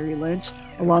me, Sherry Lynch,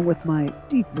 along with my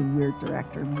deeply weird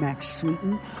director, Max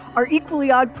Sweeten. Our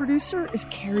equally odd producer is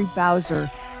Carrie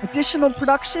Bowser. Additional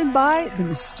production by the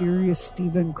mysterious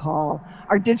Stephen Call.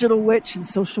 Our digital witch and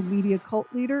social media cult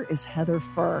leader is Heather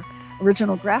Furr.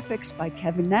 Original graphics by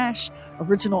Kevin Nash.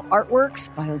 Original artworks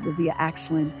by Olivia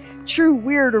Axlin. True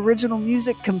Weird original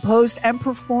music composed and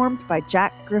performed by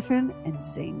Jack Griffin and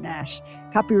Zane Nash.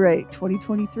 Copyright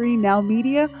 2023 Now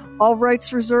Media. All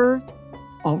rights reserved.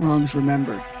 All wrongs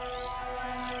remembered.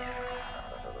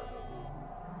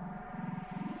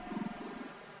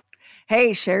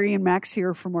 Hey, Sherry and Max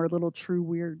here from our little True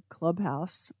Weird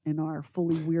clubhouse in our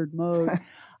fully weird mode.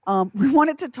 We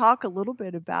wanted to talk a little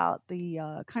bit about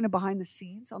the kind of behind the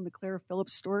scenes on the Clara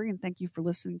Phillips story, and thank you for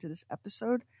listening to this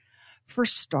episode. For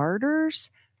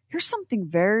starters, here's something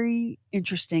very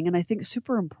interesting and I think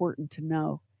super important to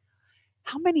know.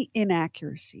 How many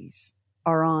inaccuracies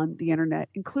are on the internet,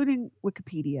 including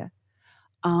Wikipedia?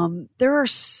 There are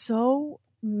so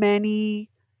many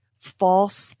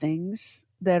false things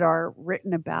that are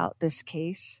written about this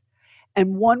case.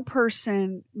 And one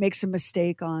person makes a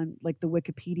mistake on like the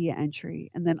Wikipedia entry,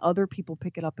 and then other people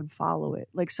pick it up and follow it.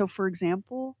 Like, so for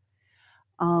example,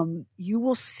 you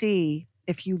will see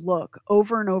if you look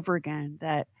over and over again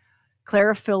that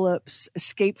Clara Phillips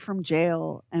escaped from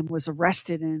jail and was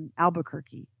arrested in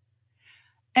Albuquerque.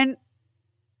 And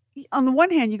on the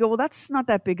one hand, you go, well, that's not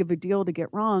that big of a deal to get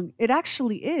wrong. It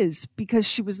actually is, because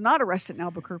she was not arrested in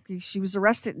Albuquerque. She was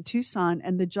arrested in Tucson,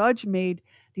 and the judge made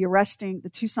the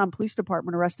Tucson Police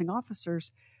Department arresting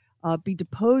officers be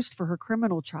deposed for her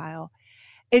criminal trial.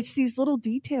 It's these little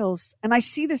details, and I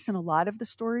see this in a lot of the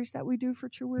stories that we do for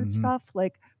True Weird stuff,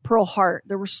 like Pearl Hart.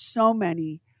 There were so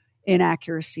many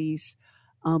inaccuracies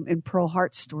in Pearl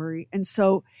Hart's story, and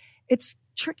so it's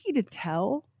tricky to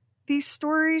tell these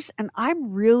stories, and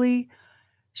I'm really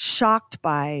shocked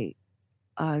by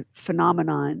a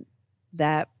phenomenon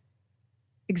that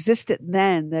existed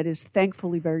then that is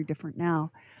thankfully very different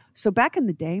now. So back in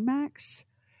the day, Max,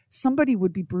 somebody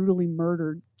would be brutally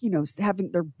murdered,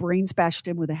 having their brains bashed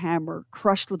in with a hammer,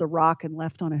 crushed with a rock, and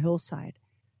left on a hillside.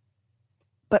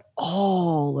 But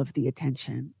all of the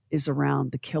attention is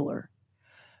around the killer.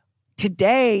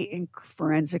 Today in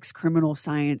forensics criminal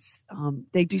science,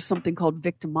 they do something called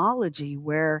victimology,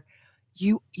 where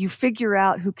you figure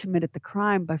out who committed the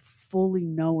crime by fully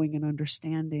knowing and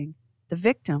understanding the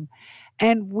victim.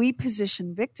 And we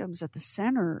position victims at the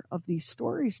center of these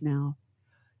stories now.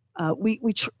 We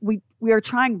are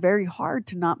trying very hard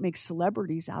to not make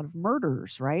celebrities out of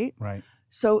murderers, right? Right.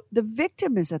 So the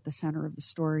victim is at the center of the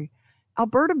story.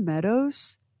 Alberta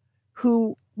Meadows,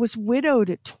 who was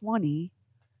widowed at 20,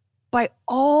 by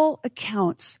all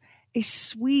accounts, a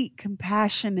sweet,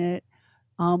 compassionate,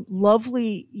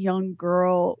 lovely young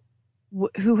girl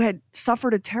who had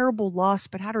suffered a terrible loss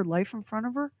but had her life in front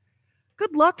of her.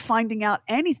 Good luck finding out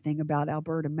anything about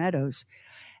Alberta Meadows.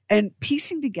 And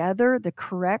piecing together the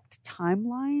correct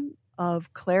timeline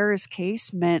of Clara's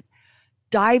case meant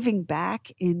diving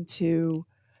back into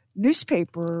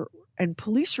newspaper and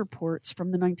police reports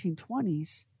from the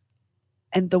 1920s.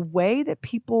 And the way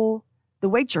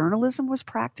journalism was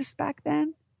practiced back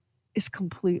then is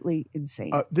completely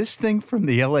insane. This thing from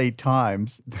the LA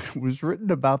Times was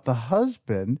written about the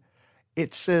husband.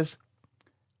 It says,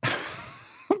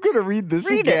 I'm going to read this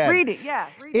again. Read it.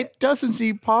 It doesn't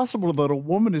seem possible that a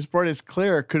woman as bright as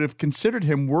Clara could have considered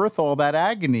him worth all that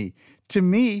agony. To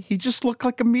me, he just looked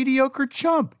like a mediocre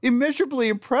chump, immeasurably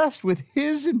impressed with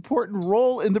his important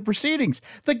role in the proceedings.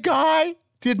 The guy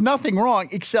did nothing wrong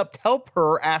except help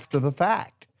her after the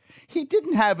fact. He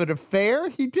didn't have an affair.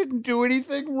 He didn't do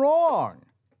anything wrong.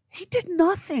 He did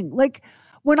nothing. Like,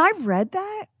 when I read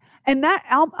that, and that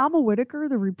Alma Whitaker,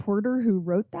 the reporter who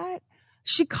wrote that,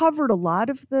 she covered a lot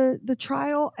of the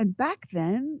trial. And back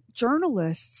then,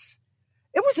 journalists,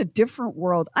 it was a different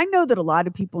world. I know that a lot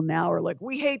of people now are like,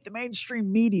 we hate the mainstream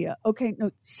media. Okay,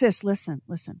 no, sis, listen.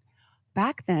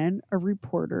 Back then, a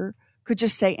reporter could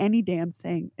just say any damn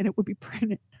thing and it would be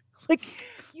printed. Like,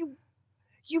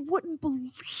 you wouldn't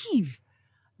believe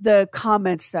the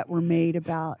comments that were made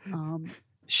about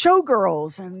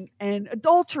showgirls and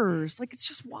adulterers. Like, it's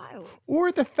just wild.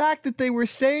 Or the fact that they were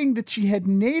saying that she had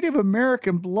Native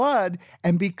American blood,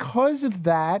 and because of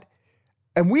that,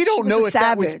 and we don't know if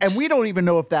that was, and we don't even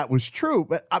know if that was true.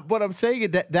 But what I'm saying is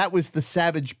that was the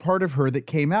savage part of her that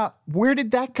came out. Where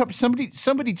did that come?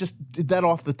 Somebody just did that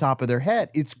off the top of their head.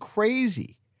 It's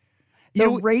crazy. The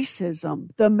racism,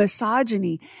 the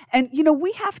misogyny. And,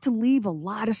 we have to leave a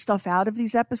lot of stuff out of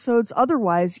these episodes.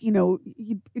 Otherwise,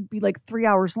 it'd be like 3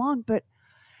 hours long. But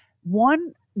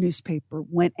one newspaper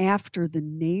went after the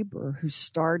neighbor who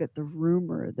started the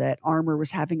rumor that Armour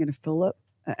was having an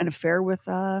affair with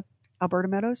Alberta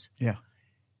Meadows. Yeah.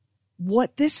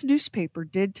 What this newspaper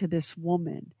did to this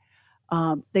woman,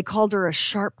 they called her a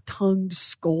sharp-tongued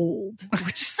scold,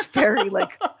 which is very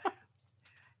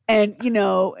and,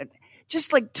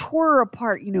 just like tore her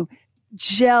apart,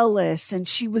 jealous, and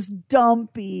she was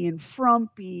dumpy and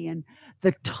frumpy, and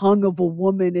the tongue of a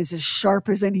woman is as sharp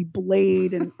as any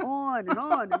blade, and on and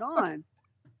on and on.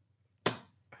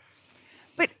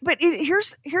 But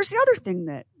here's the other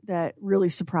thing that really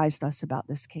surprised us about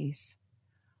this case.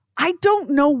 I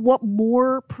don't know what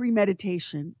more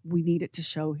premeditation we needed to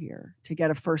show here to get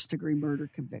a first-degree murder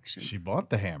conviction. She bought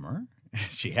the hammer.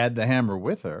 She had the hammer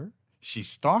with her. She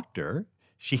stalked her.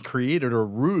 She created a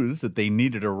ruse that they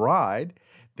needed a ride.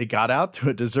 They got out to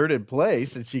a deserted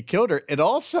place and she killed her. It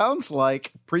all sounds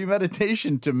like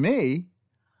premeditation to me.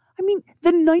 I mean,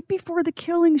 the night before the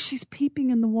killing, she's peeping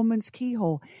in the woman's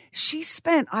keyhole. She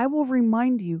spent, I will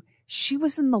remind you, she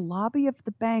was in the lobby of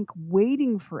the bank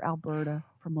waiting for Alberta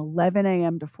from 11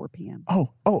 a.m. to 4 p.m.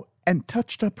 Oh, and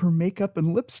touched up her makeup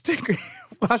and lipstick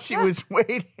while she was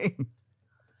waiting.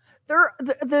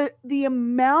 The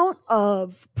amount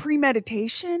of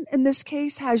premeditation in this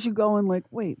case has you going like,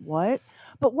 wait, what?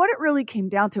 But what it really came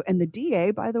down to, and the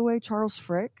DA, by the way, Charles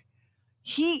Frick,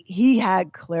 he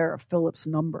had Clara Phillips'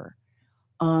 number.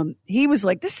 He was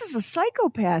like, this is a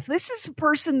psychopath. This is a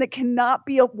person that cannot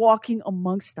be walking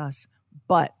amongst us.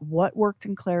 But what worked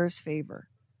in Clara's favor?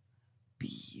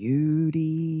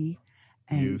 Beauty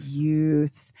and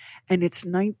youth. And it's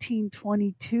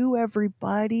 1922,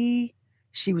 everybody.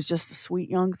 She was just a sweet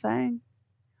young thing.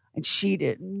 And she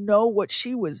didn't know what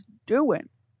she was doing.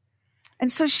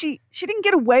 And so she didn't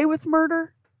get away with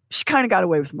murder. She kind of got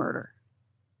away with murder.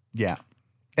 Yeah.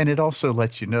 And it also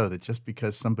lets you know that just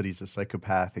because somebody's a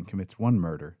psychopath and commits one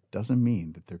murder doesn't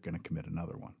mean that they're going to commit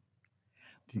another one.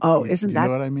 Isn't that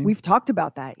know what I mean? We've talked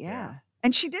about that, yeah.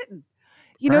 And she didn't.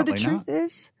 Apparently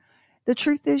the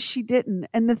truth is she didn't.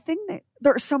 And the thing that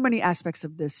there are so many aspects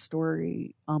of this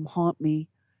story haunt me.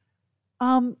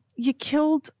 You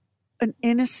killed an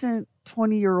innocent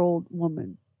 20-year-old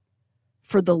woman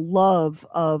for the love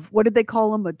of, what did they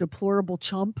call him? A deplorable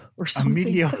chump or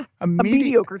something? A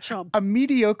mediocre chump. A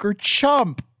mediocre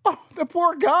chump. Oh, the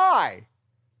poor guy.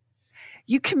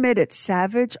 You committed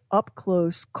savage,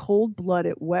 up-close,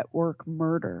 cold-blooded, wet work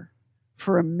murder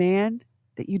for a man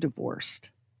that you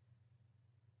divorced.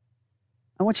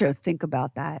 I want you to think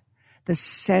about that. The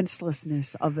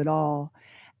senselessness of it all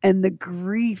and the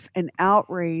grief and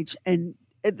outrage and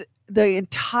the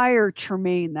entire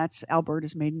Tremaine, that's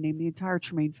Alberta's maiden name, the entire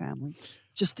Tremaine family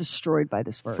just destroyed by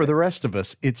this verdict. For the rest of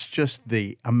us, it's just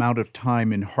the amount of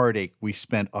time and heartache we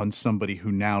spent on somebody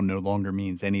who now no longer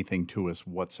means anything to us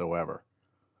whatsoever.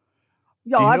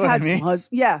 Yo, I've had some husbands.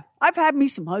 Yeah, I've had me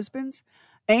some husbands.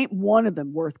 Ain't one of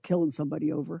them worth killing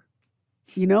somebody over.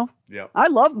 You know? Yeah. I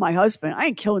love my husband. I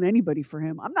ain't killing anybody for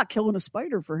him. I'm not killing a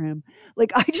spider for him.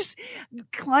 Like,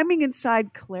 climbing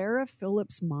inside Clara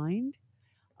Phillips' mind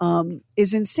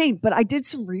is insane. But I did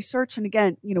some research. And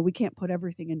again, we can't put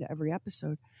everything into every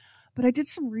episode. But I did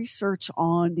some research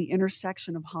on the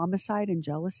intersection of homicide and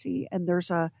jealousy. And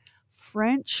there's a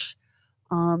French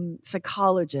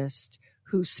psychologist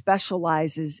who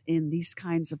specializes in these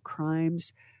kinds of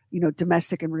crimes,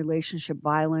 domestic and relationship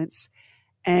violence.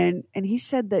 And he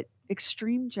said that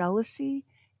extreme jealousy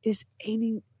is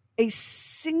a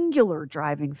singular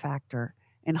driving factor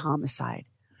in homicide.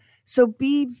 So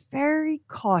be very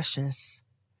cautious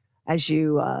as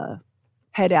you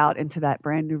head out into that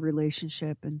brand new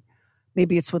relationship. And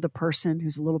maybe it's with a person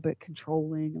who's a little bit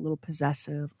controlling, a little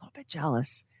possessive, a little bit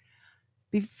jealous.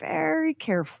 Be very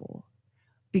careful,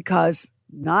 because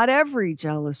not every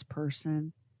jealous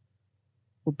person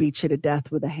will beat you to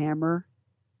death with a hammer.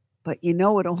 But it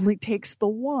only takes the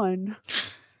one,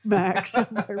 Max. Am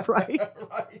I right?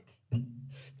 Right.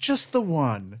 Just the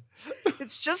one.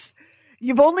 It's just,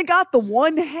 you've only got the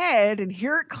one head, and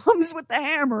here it comes with the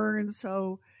hammer. And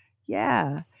so,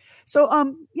 yeah. So,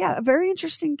 a very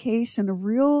interesting case and a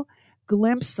real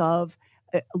glimpse of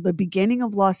the beginning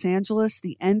of Los Angeles,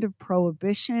 the end of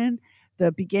Prohibition,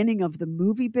 the beginning of the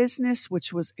movie business,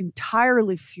 which was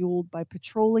entirely fueled by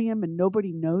petroleum, and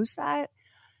nobody knows that.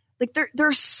 Like there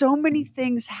are so many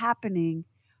things happening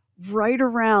right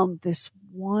around this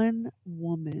one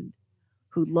woman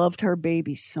who loved her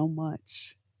baby so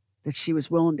much that she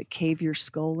was willing to cave your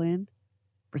skull in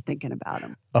for thinking about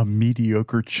him. A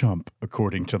mediocre chump,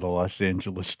 according to the Los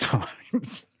Angeles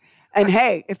Times. And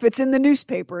hey, if it's in the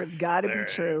newspaper, it's got to be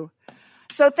true.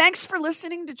 So thanks for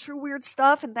listening to True Weird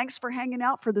Stuff, and thanks for hanging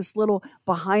out for this little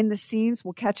behind the scenes.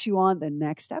 We'll catch you on the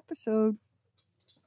next episode.